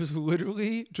up just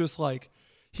literally just like,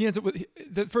 he ends up with,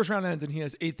 the first round ends and he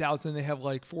has 8,000. They have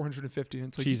like 450. And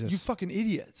it's like, Jesus. You fucking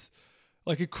idiots.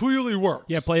 Like it clearly works.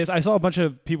 Yeah, players. I saw a bunch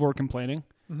of people were complaining.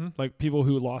 Like people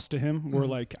who lost to him were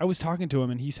like, I was talking to him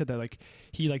and he said that like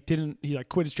he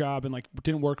quit his job and like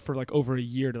didn't work for like over a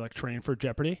year to like train for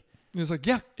Jeopardy. And it's like,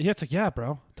 yeah, it's like, yeah,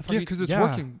 bro. Because it's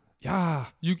working. Yeah.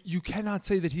 You cannot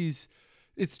say that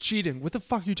it's cheating. What the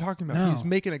fuck are you talking about? No. He's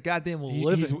making a goddamn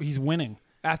living. He's winning.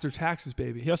 After taxes,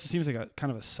 baby. He also seems like a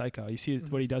kind of a psycho. You see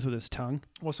what he does with his tongue?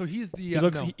 Well, so he's the... he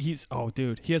looks... He's... Oh,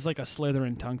 dude. He has like a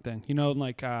Slytherin tongue thing.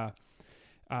 Like...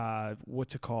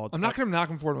 what's it called? I'm not going to knock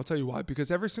him for it. I'll tell you why.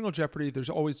 Because every single Jeopardy, there's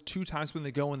always 2 times when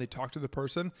they go and they talk to the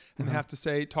person, and they have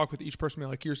to talk with each person. Be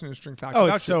like, here's an interesting fact. Oh,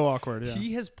 about it's you. so awkward. Yeah.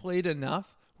 He has played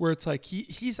enough where it's like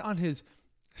he's on his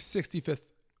 65th.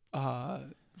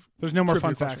 There's no more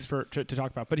trivia fun facts to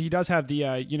talk about, but he does have the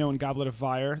in Goblet of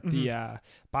Fire, the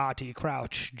Barty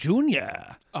Crouch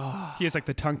Jr. He has like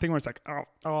the tongue thing where it's like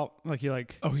like he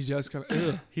like he does kind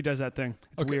of. he does that thing.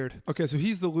 It's weird. Okay, so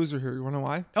he's the loser here. You want to know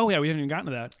why? Oh yeah, we haven't even gotten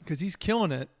to that. Because he's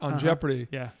killing it on Jeopardy.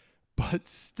 Yeah. But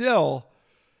still,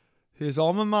 his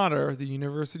alma mater, the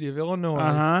University of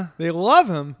Illinois, they love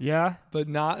him, Yeah. but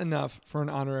not enough for an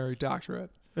honorary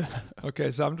doctorate.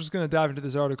 Okay, so I'm just going to dive into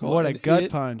this article. What a and gut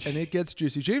punch. And it gets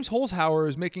juicy. James Holzhauer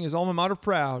is making his alma mater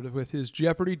proud with his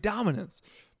Jeopardy dominance,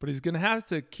 but he's going to have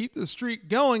to keep the streak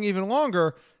going even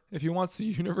longer if he wants the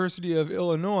University of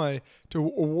Illinois to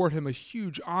award him a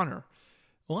huge honor.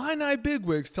 Illini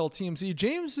bigwigs tell TMZ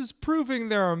James is proving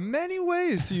there are many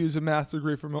ways to use a math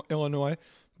degree from Illinois,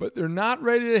 but they're not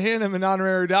ready to hand him an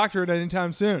honorary doctorate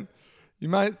anytime soon. You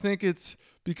might think it's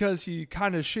because he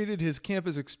kind of shaded his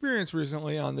campus experience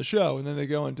recently on the show, and then they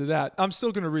go into that. I'm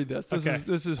still going to read this.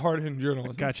 This is hard-hitting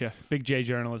journalism. Gotcha. Big J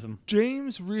journalism.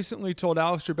 James recently told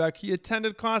Alex Trebek he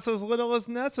attended class as little as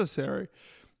necessary.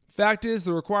 Fact is,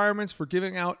 the requirements for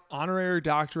giving out honorary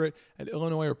doctorate at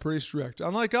Illinois are pretty strict.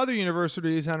 Unlike other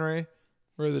universities, Henry,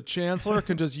 where the chancellor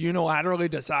can just unilaterally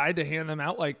decide to hand them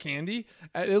out like candy,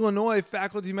 at Illinois,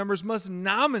 faculty members must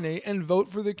nominate and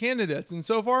vote for the candidates. And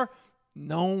so far,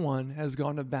 no one has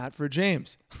gone to bat for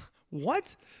James.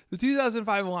 What? The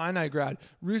 2005 Illini grad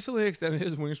recently extended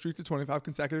his winning streak to 25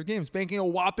 consecutive games, banking a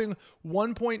whopping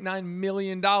 $1.9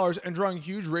 million and drawing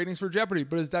huge ratings for Jeopardy.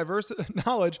 But his diverse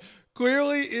knowledge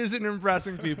clearly isn't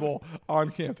impressing people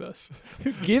on campus.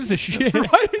 Who gives a shit?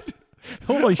 Right?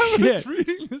 Holy I shit. was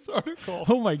reading this article.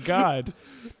 Oh my God.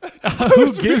 I Who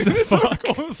was gives reading a this fuck?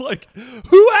 article. I was like,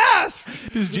 who asked?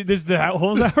 Does the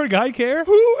Holzhauer guy care?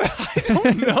 Who? I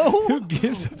don't know. Who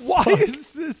gives a Why is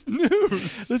this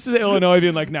news? This is Illinois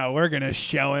being like, no, we're going to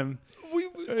show him.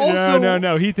 Also,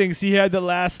 No. He thinks he had the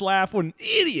last laugh. What an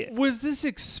idiot. Was this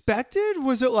expected?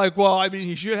 Was it like, well, I mean,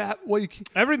 he should have. Well,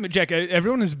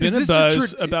 Everyone has been Is a this a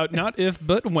buzz about not if,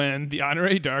 but when the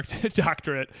honorary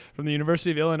doctorate from the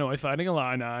University of Illinois Fighting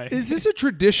Illini. is this a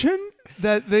tradition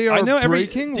that they are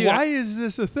breaking? Dude, Why is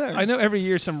this a thing? I know every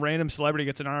year some random celebrity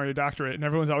gets an honorary doctorate, and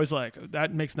everyone's always like,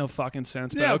 that makes no fucking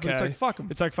sense. But Yeah, okay. but it's like, fuck 'em.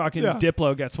 It's like fucking Yeah.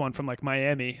 Diplo gets one from like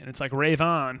Miami, and it's like Ray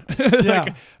Vaughn. Yeah.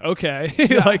 Like, okay.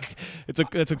 Yeah. Like,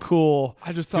 it's a cool.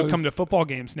 I just thought You'll it come was- to football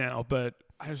games now, but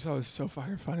I just thought it was so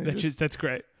fucking funny. that's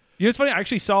great. You know, it's funny. I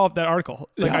actually saw that article.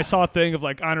 Like, Yeah. I saw a thing of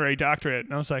like honorary doctorate,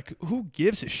 and I was like, who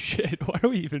gives a shit? Why do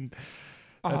we even?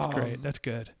 That's great. That's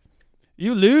good.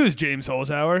 You lose, James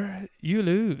Holzhauer. You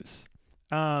lose.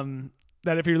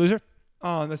 That if you're a loser.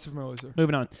 Oh, that's from my loser.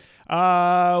 Moving on.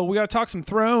 We got to talk some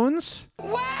Thrones.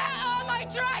 Where are my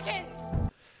dragons?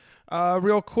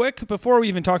 Real quick, before we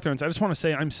even talk Thrones, I just want to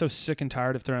say I'm so sick and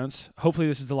tired of Thrones. Hopefully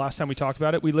this is the last time we talk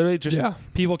about it. We literally just,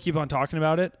 people keep on talking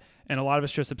about it, and a lot of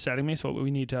it's just upsetting me, so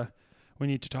we need to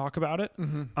talk about it.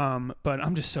 But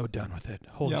I'm just so done with it.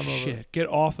 Holy Yeah, I'm over shit. it. Get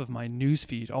off of my news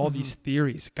feed. All these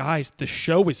theories. Guys, the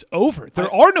show is over.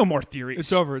 There are no more theories.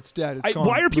 It's over. It's dead. It's gone.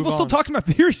 Why are people Move still on. talking about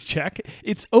theories, Jack?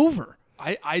 It's over.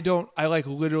 I like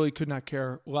literally could not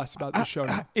care less about this show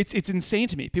now. It's insane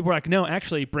to me. People are like, no,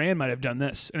 actually, Bran might have done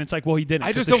this, and it's like, well, he didn't.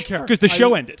 I just don't care. Because the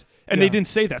show I- ended, and Yeah. they didn't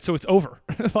say that, so it's over.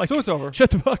 Like, So it's over.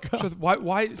 Shut the fuck up.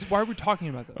 Why are we talking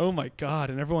about this? Oh my god!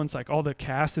 And everyone's like, all the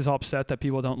cast is all upset that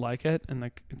people don't like it, and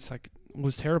like, it's like, it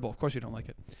was terrible. Of course, we don't like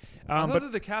it. I thought But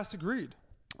that the cast agreed.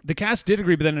 the cast did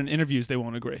agree, but then in interviews they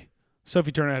won't agree.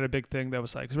 Sophie Turner had a big thing that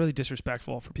was like, it's really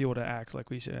disrespectful for people to act like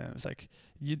we should. It was like,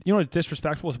 you know what's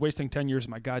disrespectful is wasting 10 years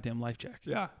of my goddamn life, Jack.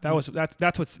 Yeah.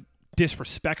 That's what's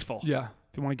disrespectful. Yeah.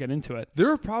 If you want to get into it. There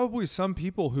are probably some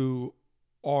people who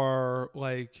are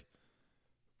like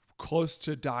close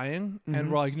to dying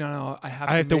and we're like, no, I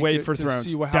have to wait make it for to Thrones.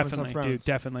 see what happens Definitely, on Thrones. dude,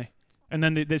 definitely. And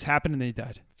then this happened and they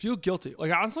died. Feel guilty.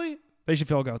 Like honestly, They should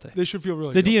feel guilty. they should feel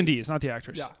really The guilty. D&Ds, not the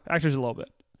actors. Yeah. Actors a little bit.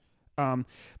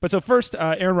 But so first,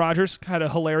 Aaron Rodgers had a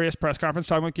hilarious press conference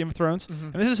talking about Game of Thrones.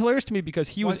 And this is hilarious to me because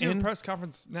he Why was is he in a press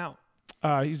conference now?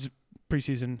 he's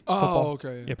preseason football. Oh,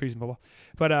 okay. Yeah, preseason football.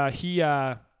 But he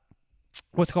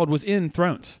was in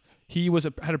Thrones. He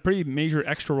had a pretty major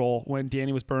extra role when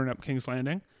Dany was burning up King's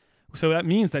Landing. So that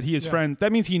means that he is friends.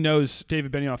 That means he knows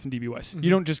David Benioff and DB Weiss. You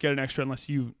don't just get an extra unless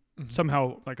you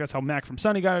somehow, like that's how Mac from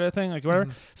Sunny got it, I think, like whatever.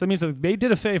 So that means that they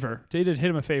did a favor. They did hit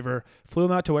him a favor, flew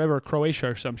him out to whatever, Croatia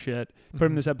or some shit, put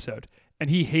him in this episode. And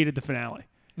he hated the finale.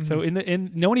 So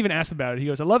no one even asked about it. He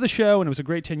goes, I love the show and it was a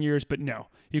great 10 years, but no.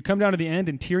 You come down to the end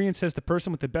and Tyrion says the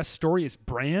person with the best story is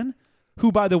Bran,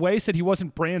 who, by the way, said he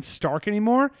wasn't Bran Stark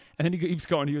anymore. And then he keeps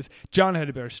going. He goes, Jon had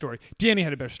a better story. Dany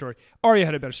had a better story. Arya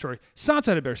had a better story. Sansa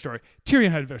had a better story.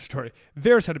 Tyrion had a better story.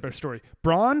 Varys had a better story.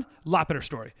 Bronn, lot better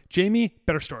story. Jaime,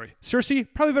 better story. Cersei,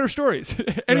 probably better stories.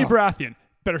 Eddie Baratheon,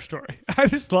 better story. I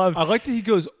just love. I like that he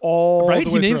goes all right. the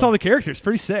He way names through. all the characters.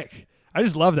 Pretty sick. I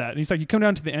just love that. And he's like, you come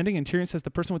down to the ending, and Tyrion says the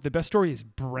person with the best story is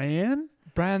Bran.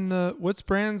 What's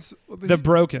Bran's? The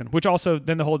Broken, which also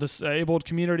then the whole disabled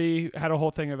community had a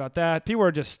whole thing about that. People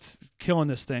are just killing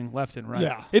this thing left and right.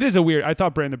 Yeah. It is a weird. I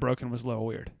thought Bran the Broken was a little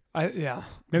weird. Yeah.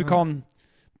 Maybe call him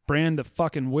Bran the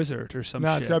fucking Wizard or some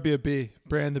No, shit. it's got to be a B.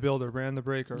 Bran the Builder, Bran the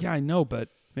Breaker. Yeah, I know, but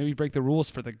maybe break the rules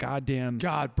for the goddamn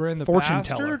God, Bran the fortune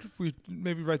Bastard. teller. We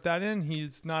maybe write that in.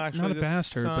 He's not actually Not a the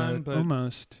bastard, son, but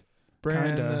almost.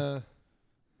 Bran kinda.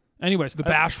 Anyways, the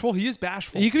Bashful. He is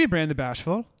bashful. You could be Bran the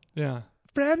Bashful. Yeah.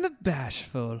 Bran the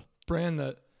Bashful. Bran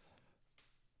the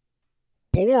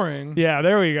boring. Yeah,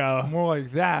 there we go. More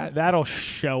like that. That'll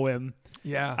show him.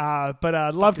 Yeah. But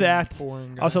love Fucking that.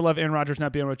 boring guy. Also love Aaron Rodgers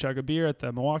not being able to chug a beer at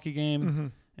the Milwaukee game Mm-hmm.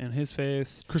 and his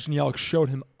face. Christian Yelich showed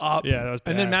him up. Yeah, that was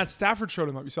And then bad. Matt Stafford showed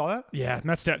him up. You saw that? Yeah,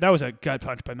 that was a gut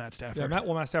punch by Matt Stafford. Yeah, Matt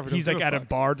Stafford. He's doesn't like give at a fuck.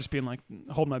 bar just being like,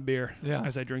 hold my beer Yeah.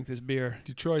 as I drink this beer.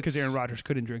 Detroit's Because Aaron Rodgers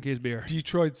couldn't drink his beer.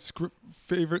 Detroit's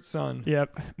favorite son.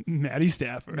 Yep, Matty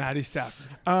Stafford. Matty Stafford.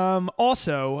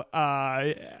 Also,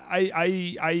 I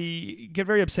get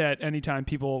very upset anytime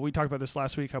we talked about this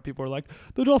last week, how people are like,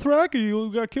 the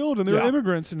Dothraki got killed and they were Yeah.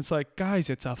 immigrants. And it's like, guys,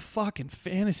 it's a fucking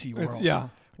fantasy world. Yeah.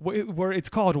 Where it's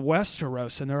called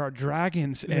Westeros and there are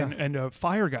dragons and a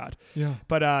fire god. Yeah.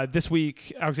 But this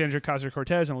week, Alexandria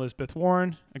Ocasio-Cortez and Elizabeth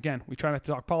Warren, again, we try not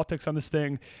to talk politics on this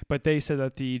thing, but they said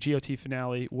that the GOT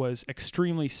finale was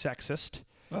extremely sexist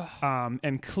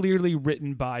and clearly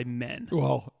written by men.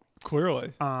 Well,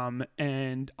 clearly.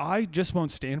 And I just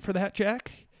won't stand for that,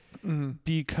 Jack, Mm-hmm.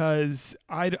 because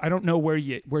I don't know where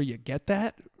you get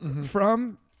that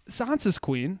from. Sansa's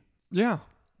queen. Yeah.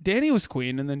 Dany was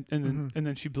queen, and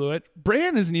then she blew it.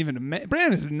 Bran isn't even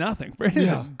Bran is nothing. Bran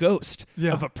is Yeah. a ghost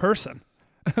Yeah. of a person.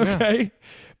 Okay,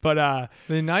 but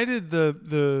They knighted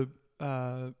the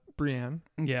Brienne.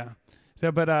 yeah.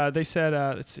 So, but they said,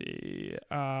 let's see.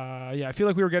 I feel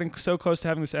like we were getting so close to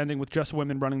having this ending with just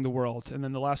women running the world, and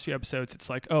then the last few episodes, it's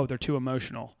like, oh, they're too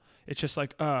emotional. It's just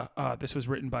like, this was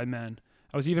written by men.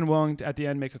 I was even willing to, at the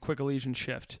end, make a quick allegiance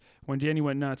shift. When Dany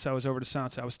went nuts, I was over to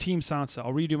Sansa. I was Team Sansa.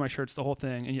 I'll redo my shirts, the whole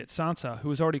thing. And yet Sansa, who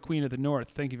was already Queen of the North,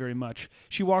 thank you very much,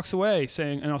 she walks away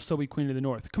saying, and I'll still be Queen of the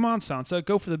North. Come on, Sansa,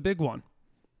 go for the big one.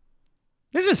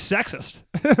 This is sexist,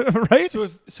 right? So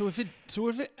if it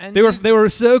ended, They were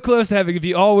so close to having it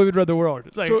be all women run the world.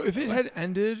 It's like, so if it had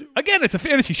ended, again, it's a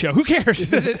fantasy show. Who cares?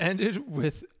 if it had ended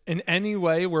with in any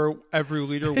way where every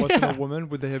leader wasn't a woman,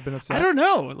 would they have been upset? I don't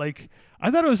know. Like,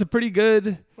 I thought it was a pretty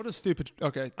good. What a stupid.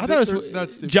 Okay, I thought it was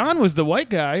that's stupid. John was the white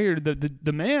guy or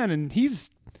the man, and he's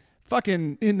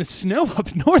fucking in the snow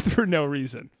up north for no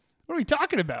reason. What are we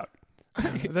talking about?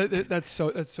 That's so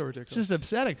ridiculous. It's just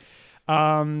upsetting.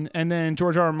 And then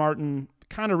George R. R. Martin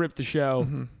kind of ripped the show.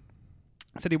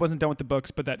 Said he wasn't done with the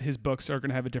books, but that his books are going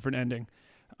to have a different ending,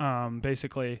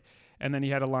 basically. And then he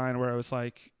had a line where it was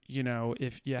like, you know,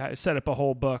 if you set up a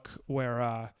whole book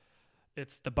where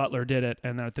it's the butler did it,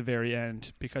 and then at the very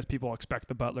end, because people expect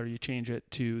the butler, you change it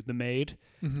to the maid.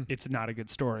 It's not a good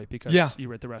story because you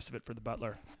wrote the rest of it for the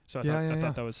butler. So I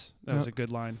thought that was a good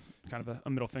line, kind of a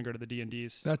middle finger to the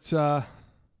D&Ds.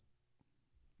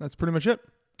 That's pretty much it.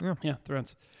 Yeah,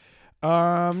 Thrones.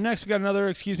 Next, we got another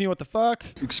Excuse Me, What the Fuck?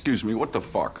 Excuse me, what the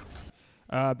fuck?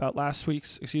 About last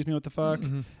week's Excuse Me, What the Fuck?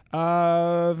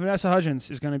 Vanessa Hudgens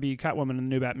is going to be Catwoman in the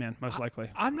new Batman, most likely.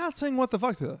 I'm not saying what the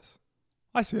fuck to this.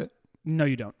 I see it. No,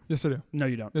 you don't. Yes, I do. No,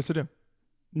 you don't. Yes, I do.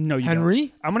 No, you Henry?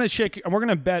 don't. I'm going to shake, and we're going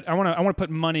to bet, I want to put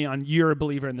money on you're a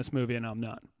believer in this movie, and I'm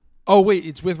not. Oh wait,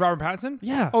 it's with Robert Pattinson.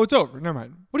 Yeah. Oh, it's over. Never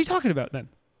mind. What are you talking about then?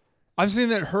 I'm saying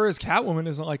that her as Catwoman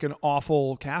isn't like an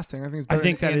awful casting. I think it's better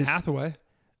think than that Anne is- Hathaway.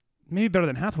 Maybe better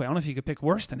than Hathaway. I don't know if you could pick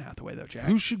worse than Hathaway, though, Jack.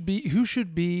 Who should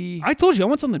be? I told you, I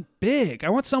want something big. I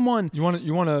want someone. You want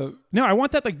to? No, I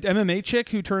want that like MMA chick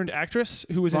who turned actress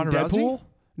who was Ronda in Rousey? Deadpool.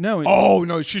 No. Oh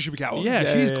no, she should be Catwoman.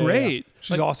 Yeah, she's great.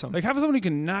 She's awesome. Like, have someone who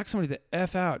can knock somebody the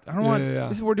F out. I don't want.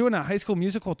 yeah. We're doing a High School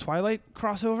Musical Twilight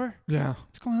crossover. Yeah.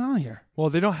 What's going on here? Well,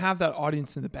 they don't have that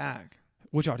audience in the bag.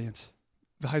 Which audience?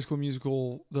 The High School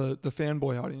Musical, the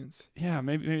fanboy audience. Yeah,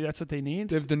 maybe that's what they need.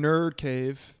 They have the nerd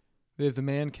cave. They have the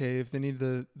man cave. They need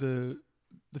the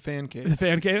fan cave. The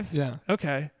fan cave. Yeah.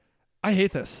 Okay. I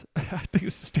hate this. I think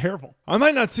this is terrible. I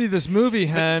might not see this movie,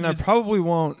 Hen. I probably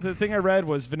won't. The thing I read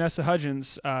was Vanessa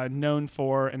Hudgens, known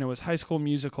for, and it was High School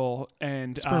Musical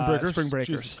and Spring Breakers. Spring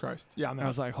Breakers. Jesus Christ. Yeah, And I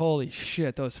was like, holy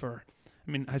shit, those for.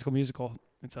 I mean, High School Musical,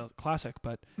 it's a classic,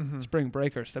 but Spring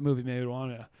Breakers, that movie made me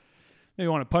want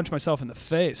to punch myself in the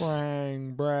face.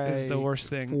 Spring Break. It's the worst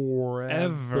thing forever.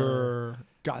 ever.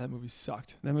 God, that movie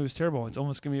sucked. That movie was terrible. It's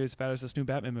almost going to be as bad as this new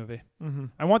Batman movie. Mm-hmm.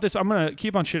 I want this. I'm going to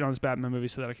keep on shitting on this Batman movie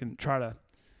so that I can try to,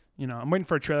 I'm waiting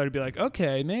for a trailer to be like,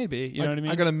 okay, maybe. You know what I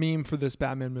mean? I got a meme for this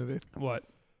Batman movie. What?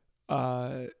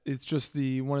 It's just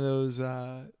one of those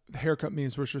haircut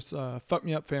memes where it's just fuck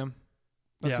me up, fam.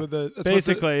 That's Yeah. what the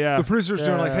Basically, yeah. the producer's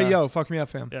doing, like, hey yo, fuck me up,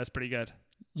 fam. Yeah, it's pretty good.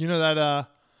 You know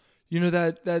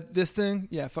that this thing?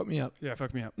 Yeah, fuck me up. Yeah,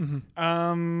 fuck me up.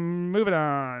 Mm-hmm. Moving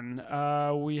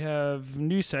on. We have a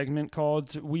new segment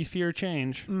called We Fear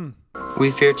Change.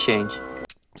 We fear change.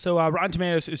 So Rotten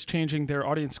Tomatoes is changing their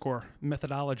audience score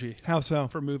methodology How so?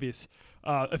 for movies.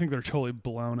 I think they're totally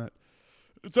blown it.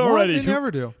 It's What? already They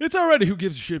never do. It's already who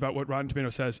gives a shit about what Rotten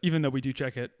Tomatoes says, even though we do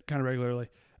check it kind of regularly.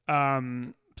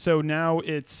 So now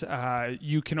it's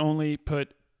you can only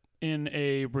put in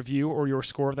a review or your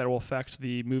score that will affect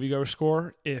the moviegoer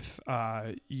score if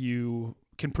you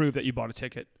can prove that you bought a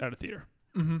ticket at a theater.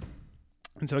 Mm-hmm.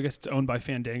 And so I guess it's owned by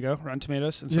Fandango, Rotten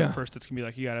Tomatoes. And so Yeah. at first it's going to be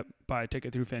like you got to buy a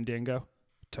ticket through Fandango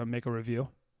to make a review.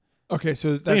 Okay,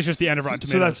 so I think it's just the end of Rotten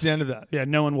Tomatoes. So that's the end of that. Yeah,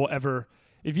 no one will ever.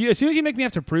 As soon as you make me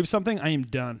have to prove something, I am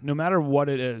done. No matter what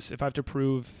it is, if I have to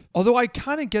prove. Although I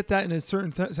kind of get that in a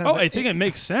certain sense. Oh, I think it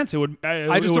makes sense. It would.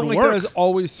 I just it don't would like work. that as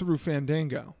always through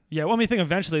Fandango. Yeah, well, I think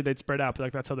eventually they'd spread out, but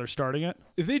like that's how they're starting it.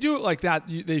 If they do it like that,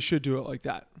 they should do it like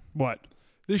that. What?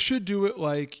 They should do it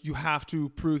like you have to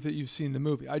prove that you've seen the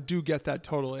movie. I do get that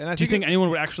totally. And I Do you think anyone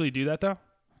would actually do that though?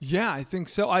 Yeah, I think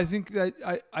so. I think that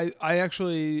I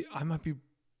actually might be.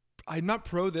 I'm not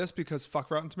pro this because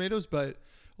fuck Rotten Tomatoes, but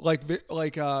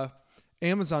like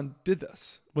Amazon did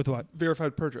this With what?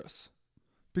 verified purchase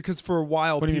because for a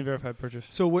while. What do you mean verified purchase?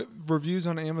 So what reviews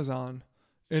on Amazon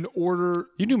in order?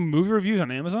 You do movie reviews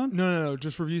on Amazon? No,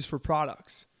 just reviews for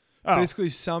products. Oh. Basically,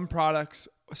 some products,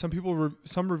 some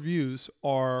reviews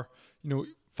are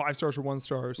 5 stars or 1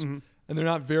 stars, and they're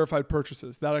not verified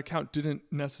purchases. That account didn't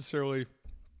necessarily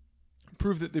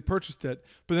prove that they purchased it,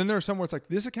 but then there are some where it's like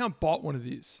this account bought one of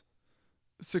these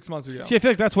 6 months ago. See, I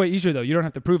feel like that's way easier though. You don't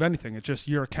have to prove anything. It's just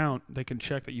your account. They can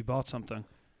check that you bought something.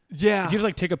 Yeah. If you have to,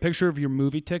 like take a picture of your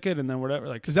movie ticket and then whatever,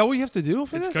 like Is that what you have to do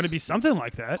for this? it's going to be something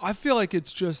like that. I feel like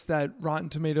it's just that Rotten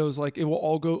Tomatoes, like it will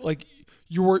all go like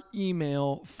your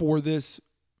email for this,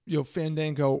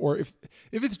 Fandango, or if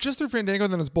it's just through Fandango,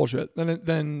 then it's bullshit.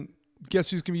 Then guess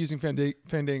who's gonna be using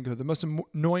Fandango? The most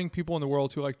annoying people in the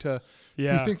world who who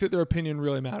think that their opinion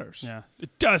really matters. Yeah,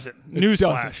 it doesn't. It Newsflash.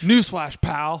 doesn't. Newsflash,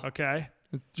 pal. Okay.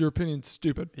 Your opinion's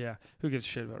stupid. Yeah. Who gives a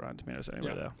shit about Rotten Tomatoes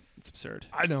anyway, Yeah. though? It's absurd.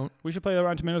 I don't. We should play the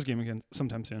Rotten Tomatoes game again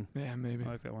sometime soon. Yeah, maybe.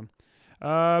 I like that one.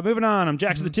 Moving on. I'm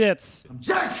Jack to the Tits. I'm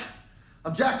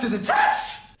Jack to the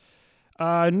tits!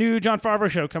 New Jon Favreau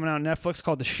show coming out on Netflix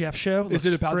called The Chef Show. Is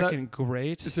it about that? freaking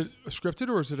great? Is it scripted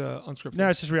or is it unscripted? No,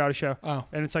 it's just a reality show. Oh.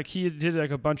 And it's like he did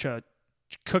like a bunch of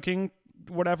cooking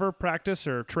whatever practice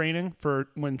or training for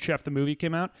when Chef the movie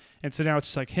came out. And so now it's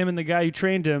just like him and the guy who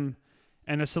trained him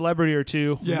and a celebrity or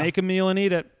two make a meal and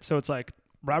eat it. So it's like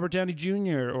Robert Downey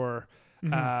Jr. or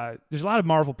there's a lot of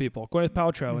Marvel people, Gwyneth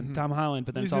Paltrow and Tom Holland,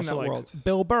 but then He's it's in also that like world.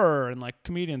 Bill Burr and like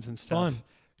comedians and stuff. Fun.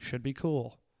 Should be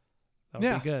cool. That'll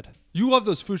Yeah. be good. You love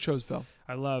those food shows, though.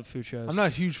 I love food shows. I'm not a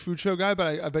huge food show guy,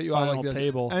 but I bet you I Final like this.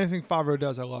 Table. Anything Favreau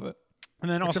does, I love it.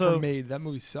 And then Except also for Made. That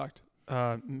movie sucked.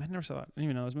 I never saw it. I didn't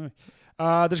even know this movie.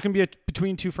 There's gonna be a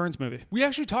Between Two Ferns movie. We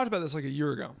actually talked about this like a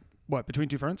year ago. What? Between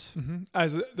Two Ferns?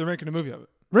 As they're making a movie of it.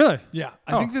 Really? Yeah.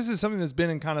 I Oh. think this is something that's been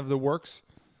in kind of the works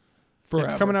forever.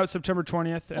 It's coming out September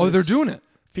 20th. and Oh, they're it's doing it.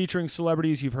 Featuring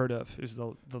celebrities you've heard of is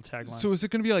the tagline. So is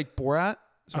it going to be like Borat?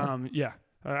 Yeah.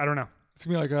 I don't know. It's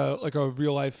going to be like a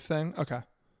real life thing? Okay.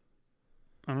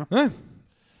 I don't know. Hey,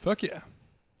 fuck yeah.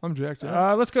 I'm jacked.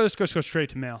 Yeah. Let's go straight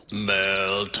to mail.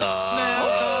 Mail time.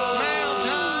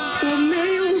 The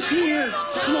mail's here.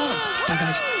 Come on. Bye,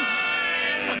 guys.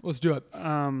 Let's do it.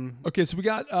 Okay, so we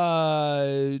got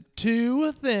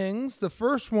 2 things. The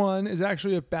first one is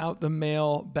actually about the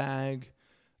mailbag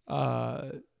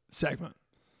segment.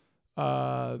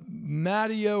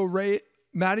 Matteo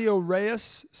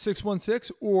Reyes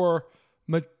 616 or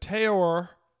Mateo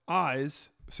Eyes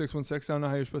 616. I don't know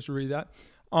how you're supposed to read that.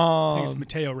 I think it's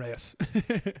Mateo Reyes.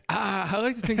 I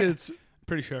like to think it's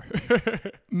Pretty sure.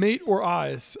 Mate or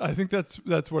Eyes. I think that's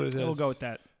what it is. We'll go with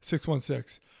that.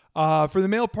 616. For the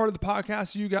male part of the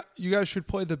podcast, you guys should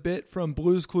play the bit from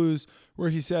Blue's Clues where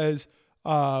he says,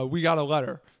 we got a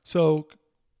letter. So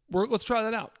let's try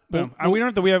that out. Boom. We don't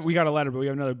have the we got a letter, but we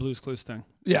have another Blue's Clues thing.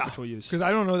 Yeah, which we'll use because I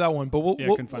don't know that one, but we'll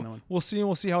couldn't find that one. We'll see, and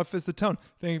we'll see how it fits the tone.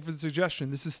 Thank you for the suggestion.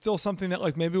 This is still something that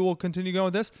like maybe we'll continue going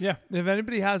with this. Yeah. If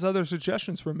anybody has other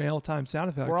suggestions for mail time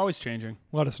sound effects, We're always changing,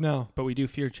 let us know. but we do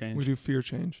fear change. We do fear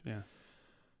change. Yeah.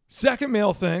 Second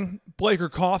mail thing, Blaker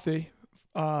Coffee,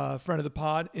 friend of the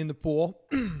pod in the pool,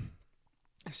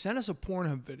 sent us a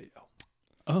Pornhub video.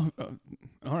 Oh,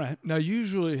 all right. Now,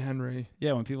 usually, Henry,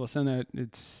 Yeah, when people send that,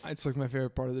 it's like my favorite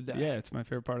part of the day. yeah, it's my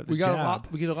favorite part of the We got a job.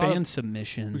 lot- we get a lot fan of-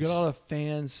 submissions. We get a lot of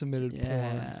fan submitted porn,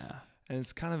 yeah, and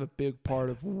it's kind of a big part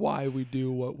of why we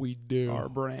do what we do. our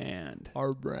brand.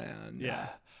 Our brand. Yeah.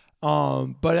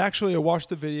 But actually, I watched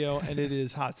the video, and it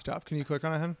is hot stuff. Can you click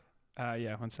on it, Hen?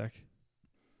 Yeah, one sec.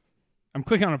 I'm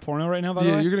clicking on a porno right now, by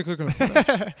the way. You're gonna click on it,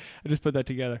 I just put that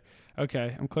together.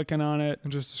 Okay, I'm clicking on it,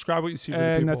 and just describe what you see for the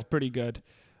and people. that's pretty good.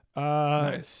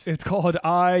 Nice. It's called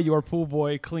I, Your Pool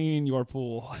Boy, Clean Your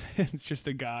Pool. It's just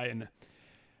a guy in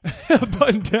a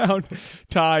button-down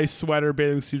tie, sweater,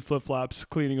 bathing suit, flip-flops,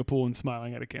 cleaning a pool and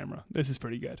smiling at a camera. This is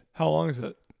pretty good. How long is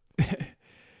it?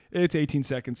 It's 18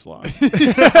 seconds long.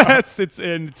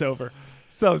 It's over.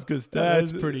 So that was good stuff.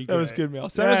 That's pretty That was great. good mail.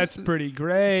 That's pretty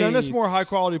great. Send us more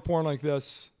high-quality porn like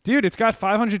this. Dude, it's got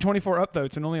 524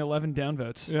 upvotes and only 11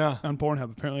 downvotes. Yeah. On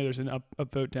Pornhub. Apparently there's an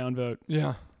upvote, downvote.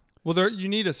 Yeah. Well, you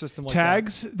need a system like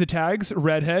Tags, the tags,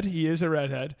 redhead. He is a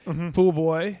redhead. Pool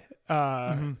boy,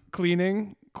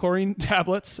 cleaning, chlorine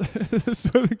tablets,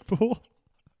 swimming pool,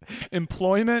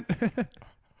 employment,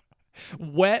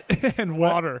 wet, and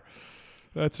water.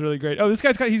 That's really great. Oh, he's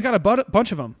got a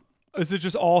bunch of them. that. Is it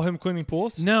just all him cleaning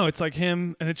pools? No, it's like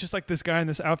him, and it's just like this guy in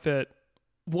this outfit.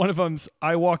 One of them's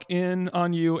I walk in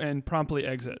on you and promptly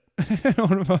exit.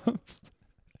 One of them's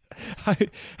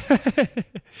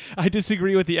I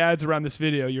disagree with the ads around this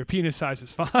video. Your penis size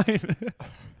is fine.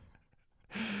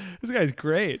 This guy's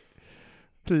great.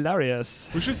 Hilarious.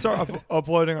 We should start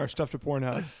uploading our stuff to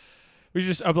Pornhub. We should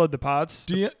just upload the pods,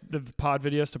 Do you- the pod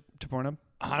videos to Pornhub.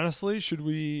 Honestly, should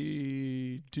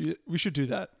we do? We should do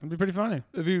that. It'd be pretty funny.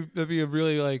 That'd be a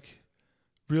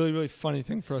really funny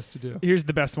thing for us to do. Here's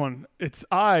the best one. It's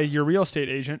I, your real estate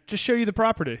agent, just show you the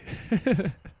property.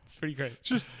 It's pretty great.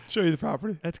 Just show you the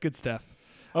property. That's good stuff.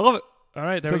 I love it. All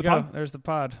right, there So we the go. pod? There's the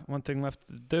pod. One thing left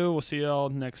to do. We'll see y'all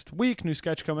next week. New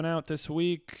sketch coming out this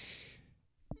week.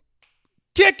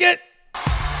 Kick it.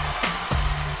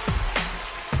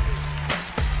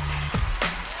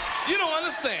 You don't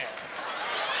understand.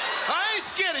 I ain't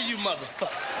scared of you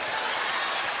motherfuckers.